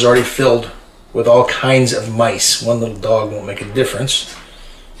courthouse is already filled with all kinds of mice. One little dog won't make a difference.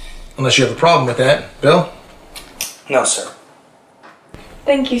 Unless you have a problem with that. Bill? No, sir.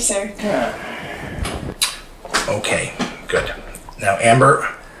 Thank you, sir. Okay, good. Now,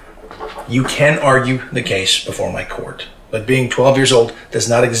 Amber, you can argue the case before my court, but being 12 years old does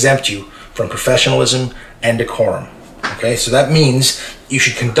not exempt you from professionalism and decorum. Okay, so that means you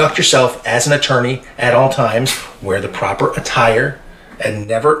should conduct yourself as an attorney at all times, wear the proper attire, and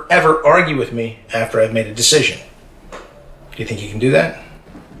never ever argue with me after I've made a decision. Do you think you can do that?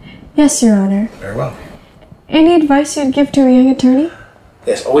 Yes, Your Honor. Very well. Any advice you'd give to a young attorney?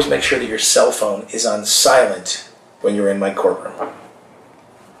 Yes, always make sure that your cell phone is on silent when you're in my courtroom.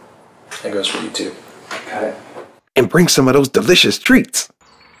 That goes for you too. Got it. And bring some of those delicious treats.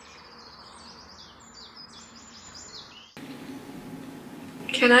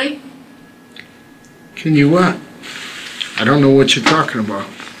 Can I? Can you what? I don't know what you're talking about.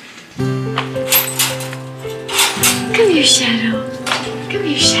 Come here, Shadow. Come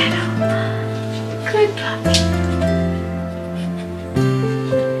here, Shadow. Good puppy.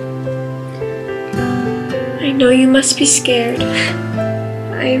 I know you must be scared.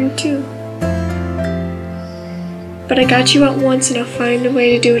 I am too. But I got you out once and I'll find a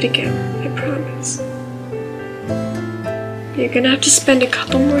way to do it again. I promise. You're gonna have to spend a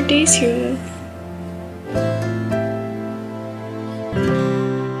couple more days here, though.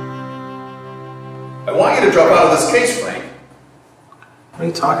 I want you to drop out of this case, Frank. What are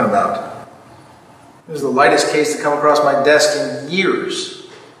you talking about? This is the lightest case to come across my desk in years.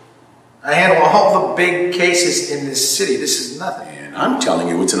 I handle all the big cases in this city. This is nothing. And I'm telling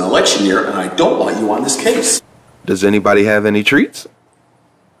you, it's an election year, and I don't want you on this case. Does anybody have any treats?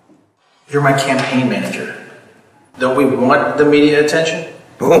 You're my campaign manager. Don't we want the media attention?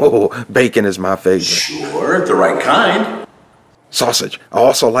 Oh, bacon is my favorite. Sure, the right kind. Sausage. I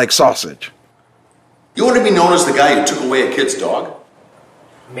also like sausage. You want to be known as the guy who took away a kid's dog?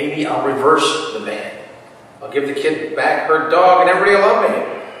 Maybe I'll reverse the ban. I'll give the kid back her dog and everybody will love me.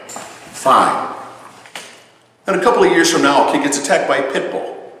 Fine. And a couple of years from now, a kid gets attacked by a pit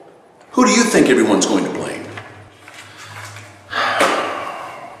bull. Who do you think everyone's going to blame?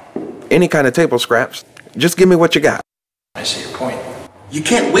 Any kind of table scraps. Just give me what you got. I see your point. You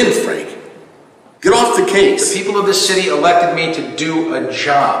can't win, Frank. Get off the case. The people of this city elected me to do a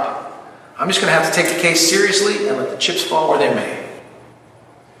job. I'm just going to have to take the case seriously and let the chips fall where they may.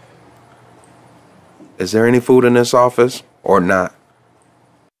 Is there any food in this office or not?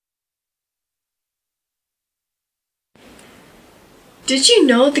 Did you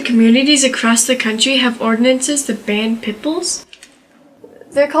know the communities across the country have ordinances that ban pit bulls?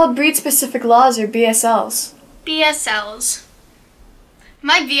 They're called breed-specific laws, or BSLs. BSLs.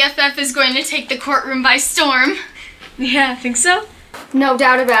 My BFF is going to take the courtroom by storm. Yeah, think so? No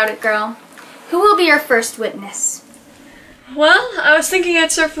doubt about it, girl. Who will be our first witness? Well, I was thinking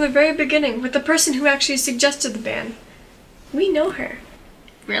I'd start from the very beginning with the person who actually suggested the ban. We know her.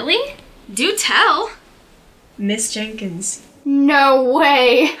 Really? Do tell. Miss Jenkins. No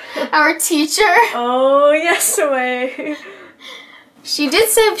way. Our teacher? Oh, yes, way. She did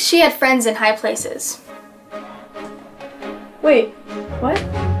say she had friends in high places. Wait, what?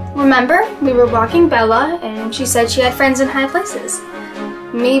 Remember, we were walking Bella, and she said she had friends in high places.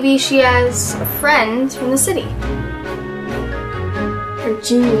 Maybe she has a friend from the city. You're a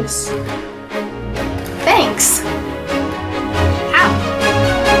genius. Thanks. Ow.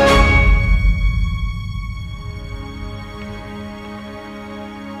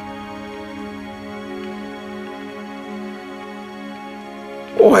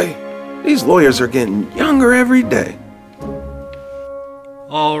 Boy, these lawyers are getting younger every day.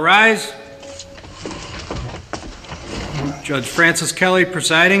 All rise. Judge Francis Kelly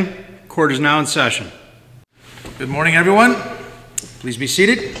presiding. Court is now in session. Good morning, everyone. Please be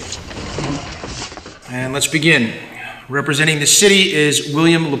seated. And let's begin. Representing the city is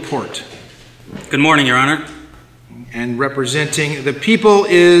William Laporte. Good morning, Your Honor. And representing the people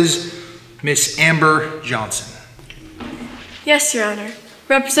is Miss Amber Johnson. Yes, Your Honor.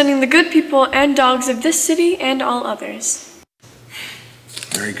 Representing the good people and dogs of this city and all others.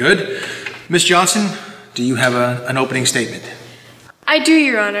 Very good. Miss Johnson, do you have an opening statement? I do,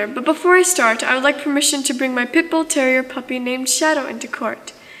 Your Honor, but before I start, I would like permission to bring my pit bull terrier puppy named Shadow into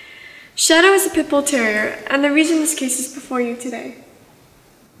court. Shadow is a pit bull terrier, and the reason this case is before you today.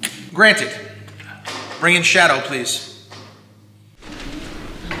 Granted. Bring in Shadow, please.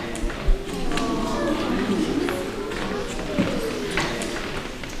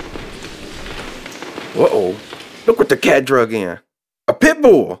 Uh-oh. Look what the cat drug in. A pit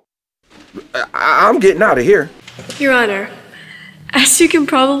bull. I'm getting out of here. Your Honor, as you can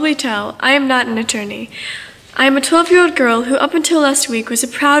probably tell, I am not an attorney. I am a 12-year-old girl who up until last week was a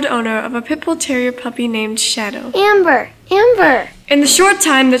proud owner of a pit bull terrier puppy named Shadow. Amber! In the short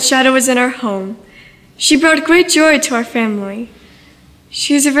time that Shadow was in our home, she brought great joy to our family.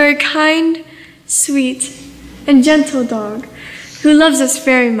 She is a very kind, sweet, and gentle dog who loves us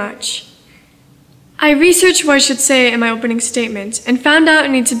very much. I researched what I should say in my opening statement and found out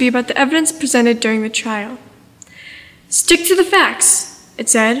it needs to be about the evidence presented during the trial. Stick to the facts, it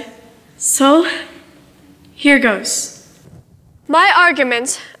said. So, here goes. My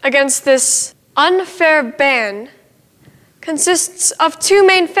argument against this unfair ban consists of two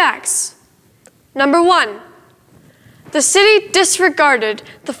main facts. Number one, the city disregarded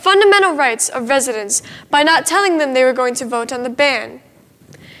the fundamental rights of residents by not telling them they were going to vote on the ban.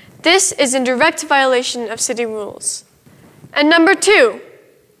 This is in direct violation of city rules. And number two,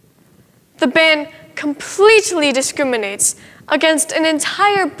 the ban completely discriminates against an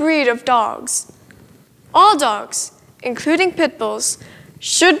entire breed of dogs. All dogs, including pit bulls,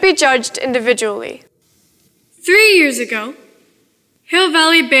 should be judged individually. 3 years ago, Hill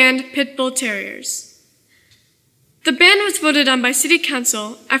Valley banned pit bull terriers. The ban was voted on by City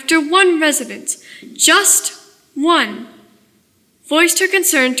Council after one resident, just one, voiced her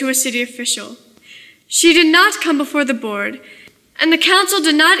concern to a city official. She did not come before the board, and the council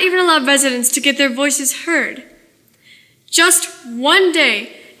did not even allow residents to get their voices heard. Just 1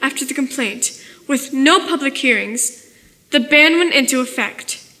 day after the complaint, with no public hearings, the ban went into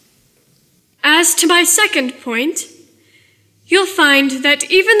effect. As to my second point, you'll find that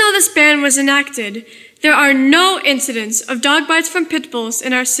even though this ban was enacted, there are no incidents of dog bites from pit bulls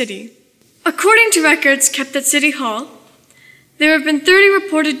in our city. According to records kept at City Hall, there have been 30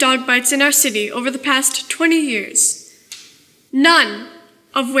 reported dog bites in our city over the past 20 years, none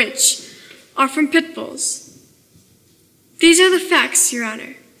of which are from pit bulls. These are the facts, Your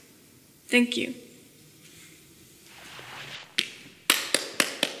Honor. Thank you.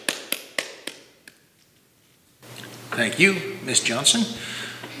 Thank you, Ms. Johnson.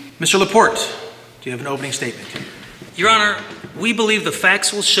 Mr. Laporte, do you have an opening statement? Your Honor, we believe the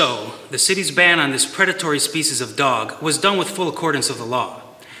facts will show the city's ban on this predatory species of dog was done with full accordance of the law.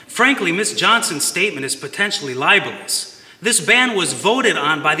 Frankly, Ms. Johnson's statement is potentially libelous. This ban was voted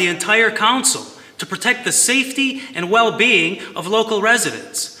on by the entire council to protect the safety and well-being of local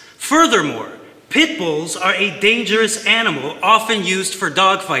residents. Furthermore, pit bulls are a dangerous animal often used for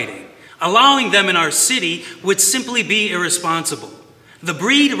dogfighting. Allowing them in our city would simply be irresponsible. The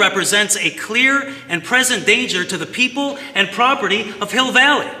breed represents a clear and present danger to the people and property of Hill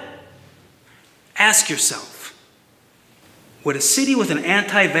Valley. Ask yourself, would a city with an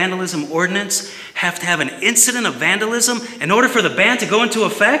anti-vandalism ordinance have to have an incident of vandalism in order for the ban to go into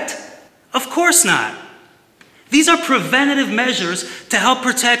effect? Of course not. These are preventative measures to help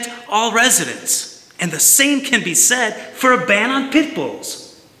protect all residents. And the same can be said for a ban on pit bulls.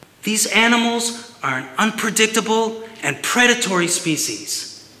 These animals are an unpredictable and predatory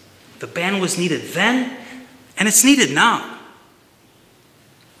species. The ban was needed then, and it's needed now.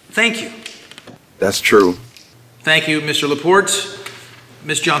 Thank you. That's true. Thank you, Mr. Laporte.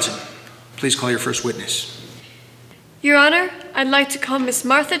 Ms. Johnson, please call your first witness. Your Honor, I'd like to call Miss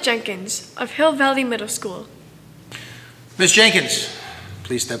Martha Jenkins of Hill Valley Middle School. Ms. Jenkins,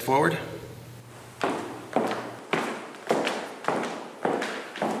 please step forward.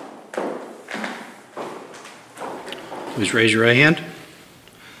 Please raise your right hand.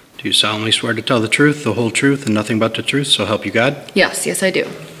 Do you solemnly swear to tell the truth, the whole truth, and nothing but the truth, so help you God? Yes, yes, I do.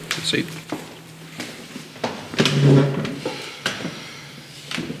 Good seat.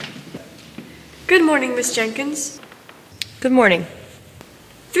 Good morning, Miss Jenkins. Good morning.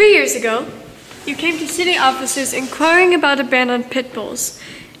 3 years ago, you came to city offices inquiring about a ban on pit bulls.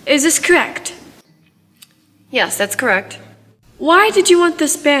 Is this correct? Yes, that's correct. Why did you want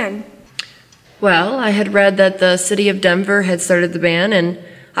this ban? Well, I had read that the city of Denver had started the ban, and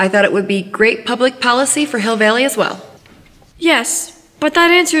I thought it would be great public policy for Hill Valley as well. Yes, but that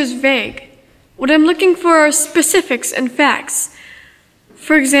answer is vague. What I'm looking for are specifics and facts.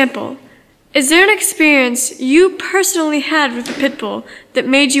 For example, is there an experience you personally had with a pit bull that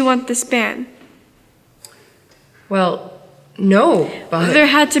made you want this ban? Well, no, but... There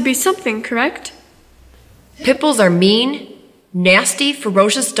had to be something, correct? Pit bulls are mean, nasty,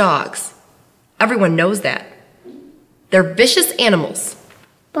 ferocious dogs. Everyone knows that. They're vicious animals.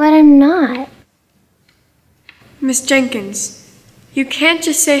 But I'm not. Miss Jenkins, you can't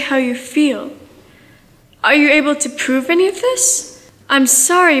just say how you feel. Are you able to prove any of this? I'm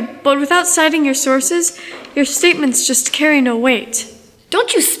sorry, but without citing your sources, your statements just carry no weight.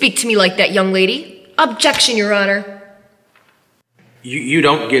 Don't you speak to me like that, young lady. Objection, Your Honor. You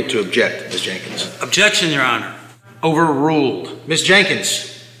don't get to object, Ms. Jenkins. Objection, Your Honor. Overruled. Ms. Jenkins,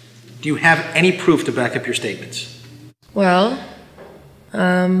 do you have any proof to back up your statements? Well,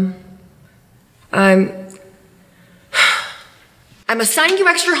 I'm assigning you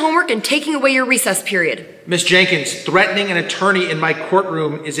extra homework and taking away your recess period. Ms. Jenkins, threatening an attorney in my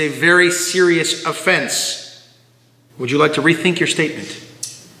courtroom is a very serious offense. Would you like to rethink your statement?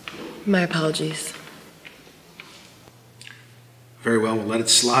 My apologies. Very well, we'll let it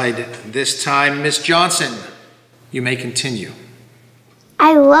slide this time. Miss Johnson, you may continue.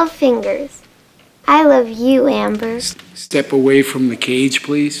 I love fingers. I love you, Amber. Step away from the cage,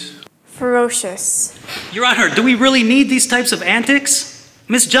 please. Ferocious. Your Honor, do we really need these types of antics?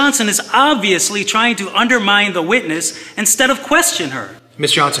 Miss Johnson is obviously trying to undermine the witness instead of question her.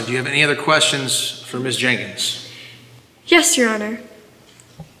 Miss Johnson, do you have any other questions for Miss Jenkins? Yes, Your Honor.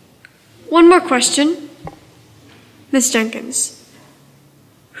 One more question. Miss Jenkins,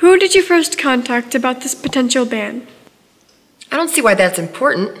 who did you first contact about this potential ban? I don't see why that's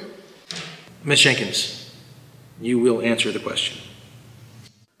important. Miss Jenkins, you will answer the question.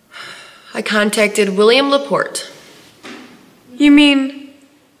 I contacted William Laporte. You mean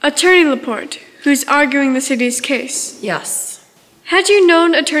Attorney Laporte, who's arguing the city's case? Yes. Had you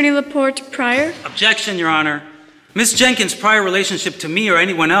known Attorney Laporte prior? Objection, Your Honor. Miss Jenkins' prior relationship to me or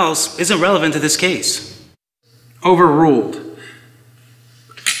anyone else isn't relevant to this case. Overruled.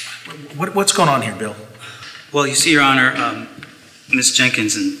 What's going on here, Bill? Well, you see, Your Honor, Miss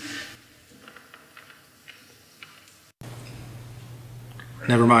Jenkins and...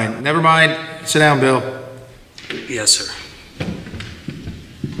 Never mind. Never mind. Sit down, Bill. Yes, sir.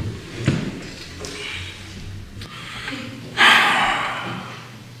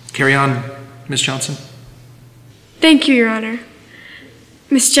 Carry on, Miss Johnson. Thank you, Your Honor.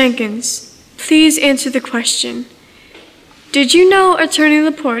 Miss Jenkins, please answer the question. Did you know Attorney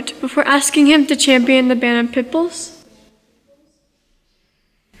Laporte before asking him to champion the ban on pit bulls?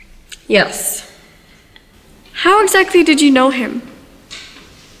 Yes. How exactly did you know him?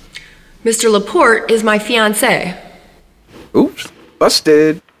 Mr. Laporte is my fiancé. Oops,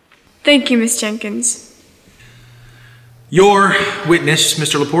 busted. Thank you, Miss Jenkins. Your witness,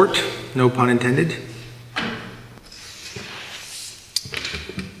 Mr. Laporte, no pun intended.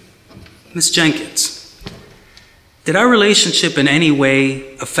 Miss Jenkins, did our relationship in any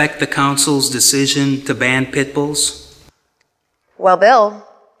way affect the council's decision to ban pit bulls? Well, Bill,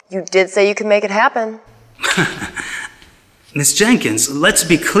 you did say you could make it happen. Miss Jenkins, let's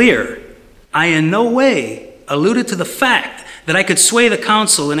be clear. I in no way alluded to the fact that I could sway the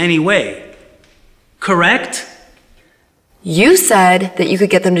council in any way. Correct? You said that you could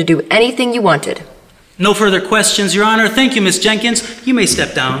get them to do anything you wanted. No further questions, Your Honor. Thank you, Miss Jenkins. You may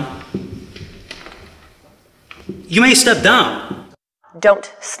step down. You may step down.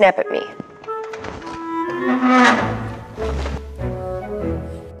 Don't snap at me.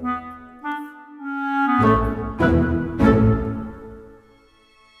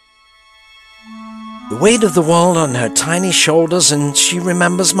 The weight of the world on her tiny shoulders, and she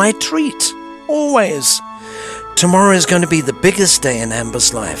remembers my treat. Always. Tomorrow is going to be the biggest day in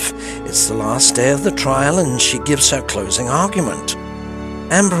Amber's life. It's the last day of the trial, and she gives her closing argument.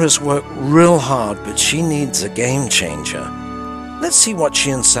 Amber has worked real hard, but she needs a game changer. Let's see what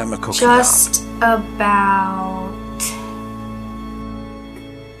she and Sam are cooking Just about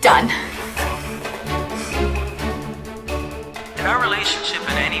done. Did our relationship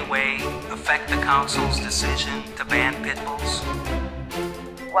in any way affect the council's decision to ban pit bulls?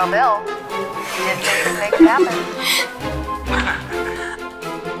 Well, Bill, you did say you could make it happen.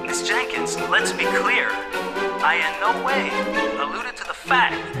 Miss Jenkins, let's be clear. I in no way alluded to the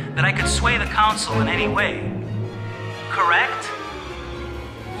fact that I could sway the council in any way. Correct?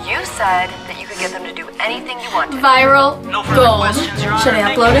 You said that you could get them to do anything you wanted. Viral No further gold. questions, Your Honor. Should I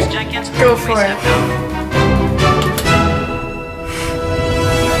Thank you, upload Miss it? Jenkins. Go You may for step it. down.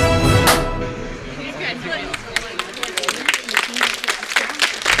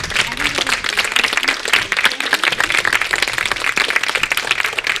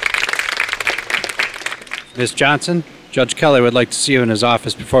 Miss Johnson, Judge Kelly would like to see you in his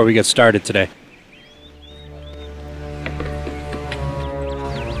office before we get started today.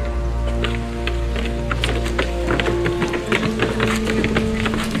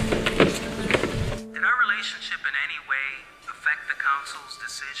 Did our relationship in any way affect the council's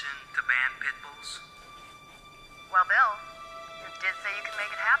decision to ban pit bulls? Well, Bill, you did say you could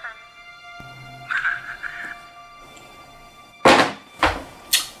make it happen.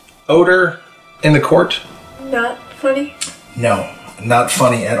 Odor in the court? Not funny? No, not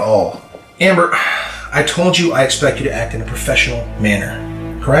funny at all. Amber, I told you I expect you to act in a professional manner,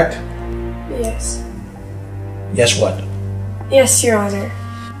 correct? Yes. Yes, what? Yes, Your Honor.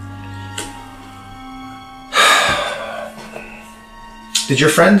 Did your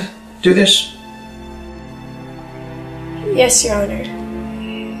friend do this? Yes, Your Honor.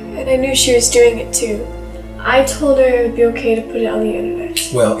 And I knew she was doing it too. I told her it would be okay to put it on the internet.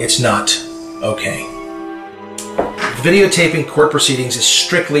 Well, it's not okay. Videotaping court proceedings is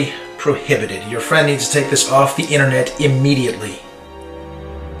strictly prohibited. Your friend needs to take this off the internet immediately.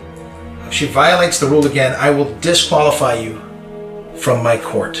 If she violates the rule again, I will disqualify you from my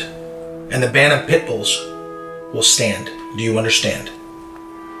court, and the ban of pit bulls will stand. Do you understand?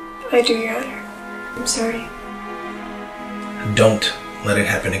 I do, Your Honor. I'm sorry. Don't let it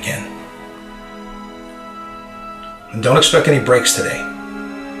happen again. And don't expect any breaks today.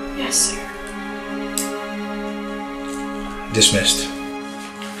 Yes, sir. Dismissed.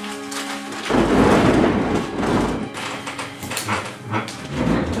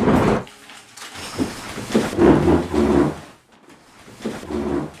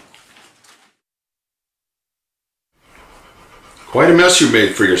 Quite a mess you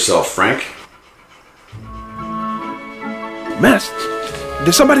made for yourself, Frank. Mess?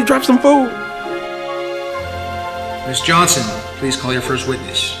 Did somebody drop some food? Miss Johnson, please call your first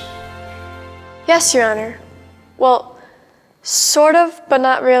witness. Yes, Your Honor. Well, sort of, but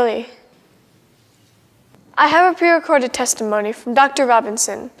not really. I have a pre-recorded testimony from Dr.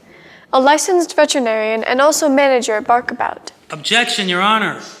 Robinson, a licensed veterinarian and also manager at Barkabout. Objection, Your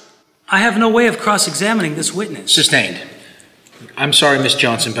Honor. I have no way of cross-examining this witness. Sustained. I'm sorry, Miss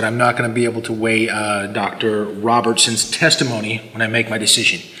Johnson, but I'm not going to be able to weigh Dr. Robertson's testimony when I make my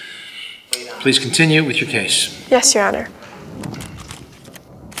decision. Please continue with your case. Yes, Your Honor.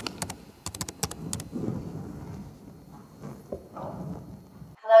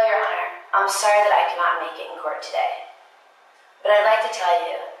 Hello, Your Honor. I'm sorry that I cannot make it in court today. But I'd like to tell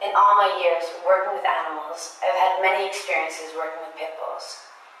you, in all my years working with animals, I've had many experiences working with pit bulls.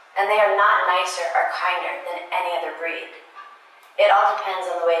 and they are not nicer or kinder than any other breed. It all depends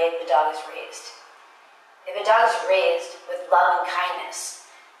on the way the dog is raised. If a dog is raised with love and kindness,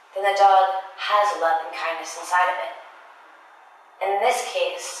 then the dog has love and kindness inside of it. In this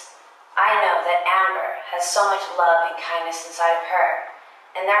case, I know that Amber has so much love and kindness inside of her,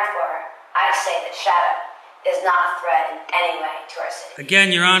 and therefore, I say that Shadow is not a threat in any way to our city.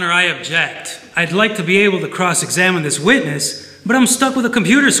 Again, Your Honor, I object. I'd like to be able to cross-examine this witness, but I'm stuck with a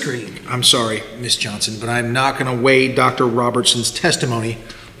computer screen. I'm sorry, Miss Johnson, but I'm not going to weigh Dr. Robertson's testimony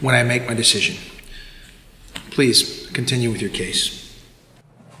when I make my decision. Please, continue with your case.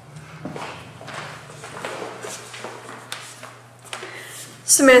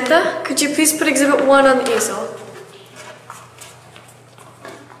 Samantha, could you please put Exhibit 1 on the easel?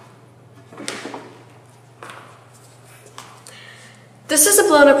 This is a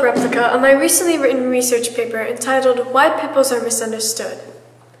blown-up replica of my recently written research paper entitled Why Pit Bulls Are Misunderstood.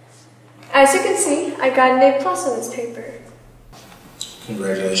 As you can see, I got an A+ on this paper.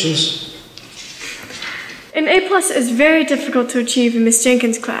 Congratulations. An A+ is very difficult to achieve in Miss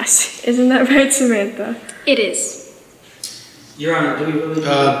Jenkins' class. Isn't that right, Samantha? It is. Your Honor, do we really...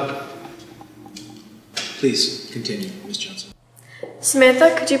 Please, continue, Miss Johnson.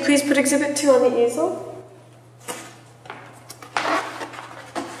 Samantha, could you please put Exhibit 2 on the easel?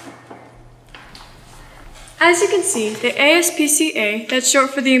 As you can see, the ASPCA, that's short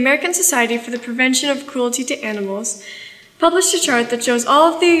for the American Society for the Prevention of Cruelty to Animals, published a chart that shows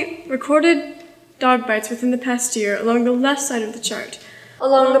all of the recorded dog bites within the past year along the left side of the chart.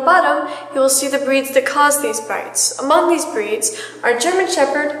 Along the bottom, you will see the breeds that cause these bites. Among these breeds are German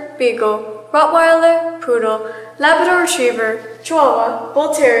Shepherd, Beagle, Rottweiler, Poodle, Labrador Retriever, Chihuahua,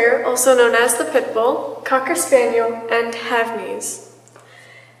 Bull Terrier, also known as the Pit Bull, Cocker Spaniel, and Havanese.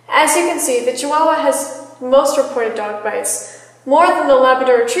 As you can see, the Chihuahua has most reported dog bites, more than the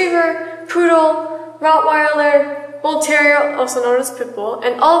Labrador Retriever, Poodle, Rottweiler, Bull Terrier, also known as Pit Bull,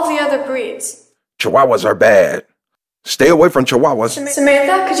 and all of the other breeds. Chihuahuas are bad. Stay away from Chihuahuas.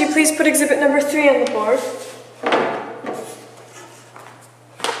 Samantha, could you please put Exhibit number 3 on the board?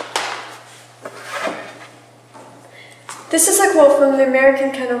 This is a quote from the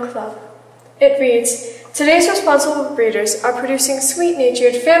American Kennel Club. It reads, "Today's responsible breeders are producing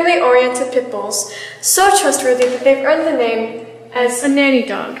sweet-natured, family-oriented pit bulls, so trustworthy that they've earned the name as a nanny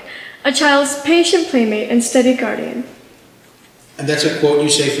dog, a child's patient playmate and steady guardian." And that's a quote you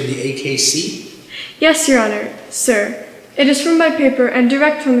say from the AKC? Yes, Your Honor, sir. It is from my paper and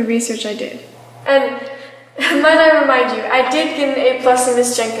direct from the research I did. And might I remind you, I did get an A+ in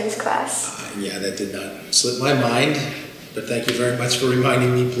Miss Jenkins' class. Yeah, that did not slip my mind, but thank you very much for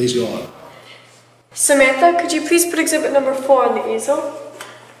reminding me. Please go on. Samantha, could you please put Exhibit number 4 on the easel?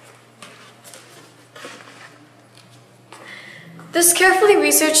 This carefully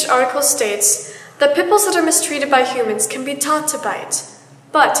researched article states that pit bulls that are mistreated by humans can be taught to bite.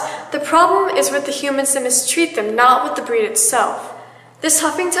 But the problem is with the humans that mistreat them, not with the breed itself. This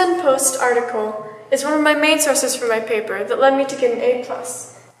Huffington Post article is one of my main sources for my paper that led me to get an A+.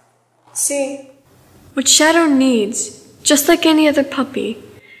 See, what Shadow needs, just like any other puppy,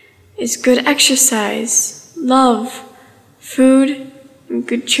 is good exercise, love, food, and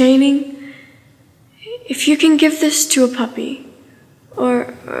good training. If you can give this to a puppy,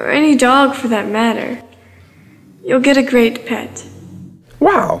 or any dog for that matter, you'll get a great pet.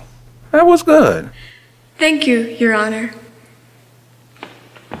 Wow, that was good. Thank you, Your Honor.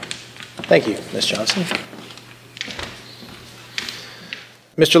 Thank you, Miss Johnson.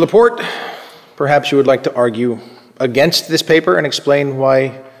 Mr. Laporte, perhaps you would like to argue against this paper and explain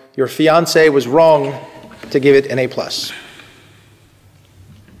why your fiancé was wrong to give it an A+.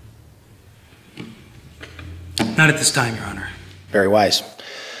 Not at this time, Your Honor. Very wise.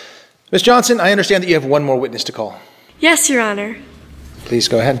 Miss Johnson, I understand that you have one more witness to call. Yes, Your Honor. Please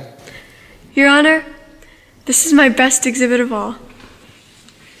go ahead. Your Honor, this is my best exhibit of all.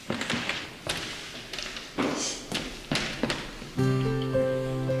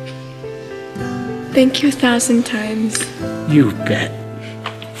 Thank you 1,000 times. You bet.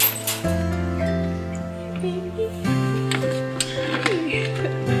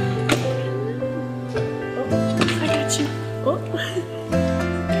 I got you. Oh.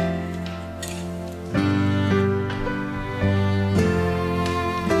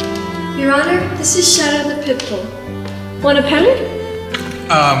 Your Honor, this is Shadow the Pit Bull. Want a pet?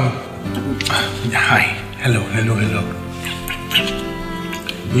 Hi. Hello.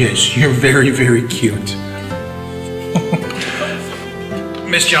 Yes, you're very, very cute.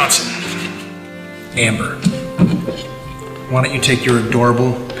 Miss Johnson, Amber, why don't you take your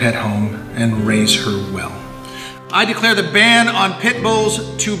adorable pet home and raise her well? I declare the ban on pit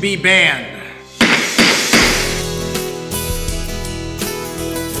bulls to be banned.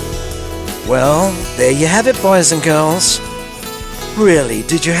 Well, there you have it, boys and girls. Really,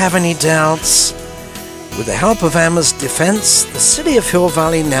 did you have any doubts? With the help of Amber's defense, the city of Hill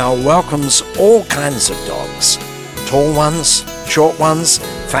Valley now welcomes all kinds of dogs. Tall ones, short ones,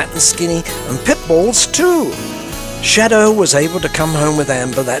 fat and skinny, and pit bulls too. Shadow was able to come home with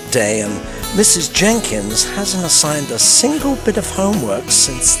Amber that day, and Mrs. Jenkins hasn't assigned a single bit of homework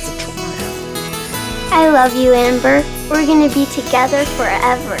since the trial. I love you, Amber. We're gonna be together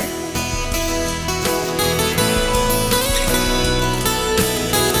forever.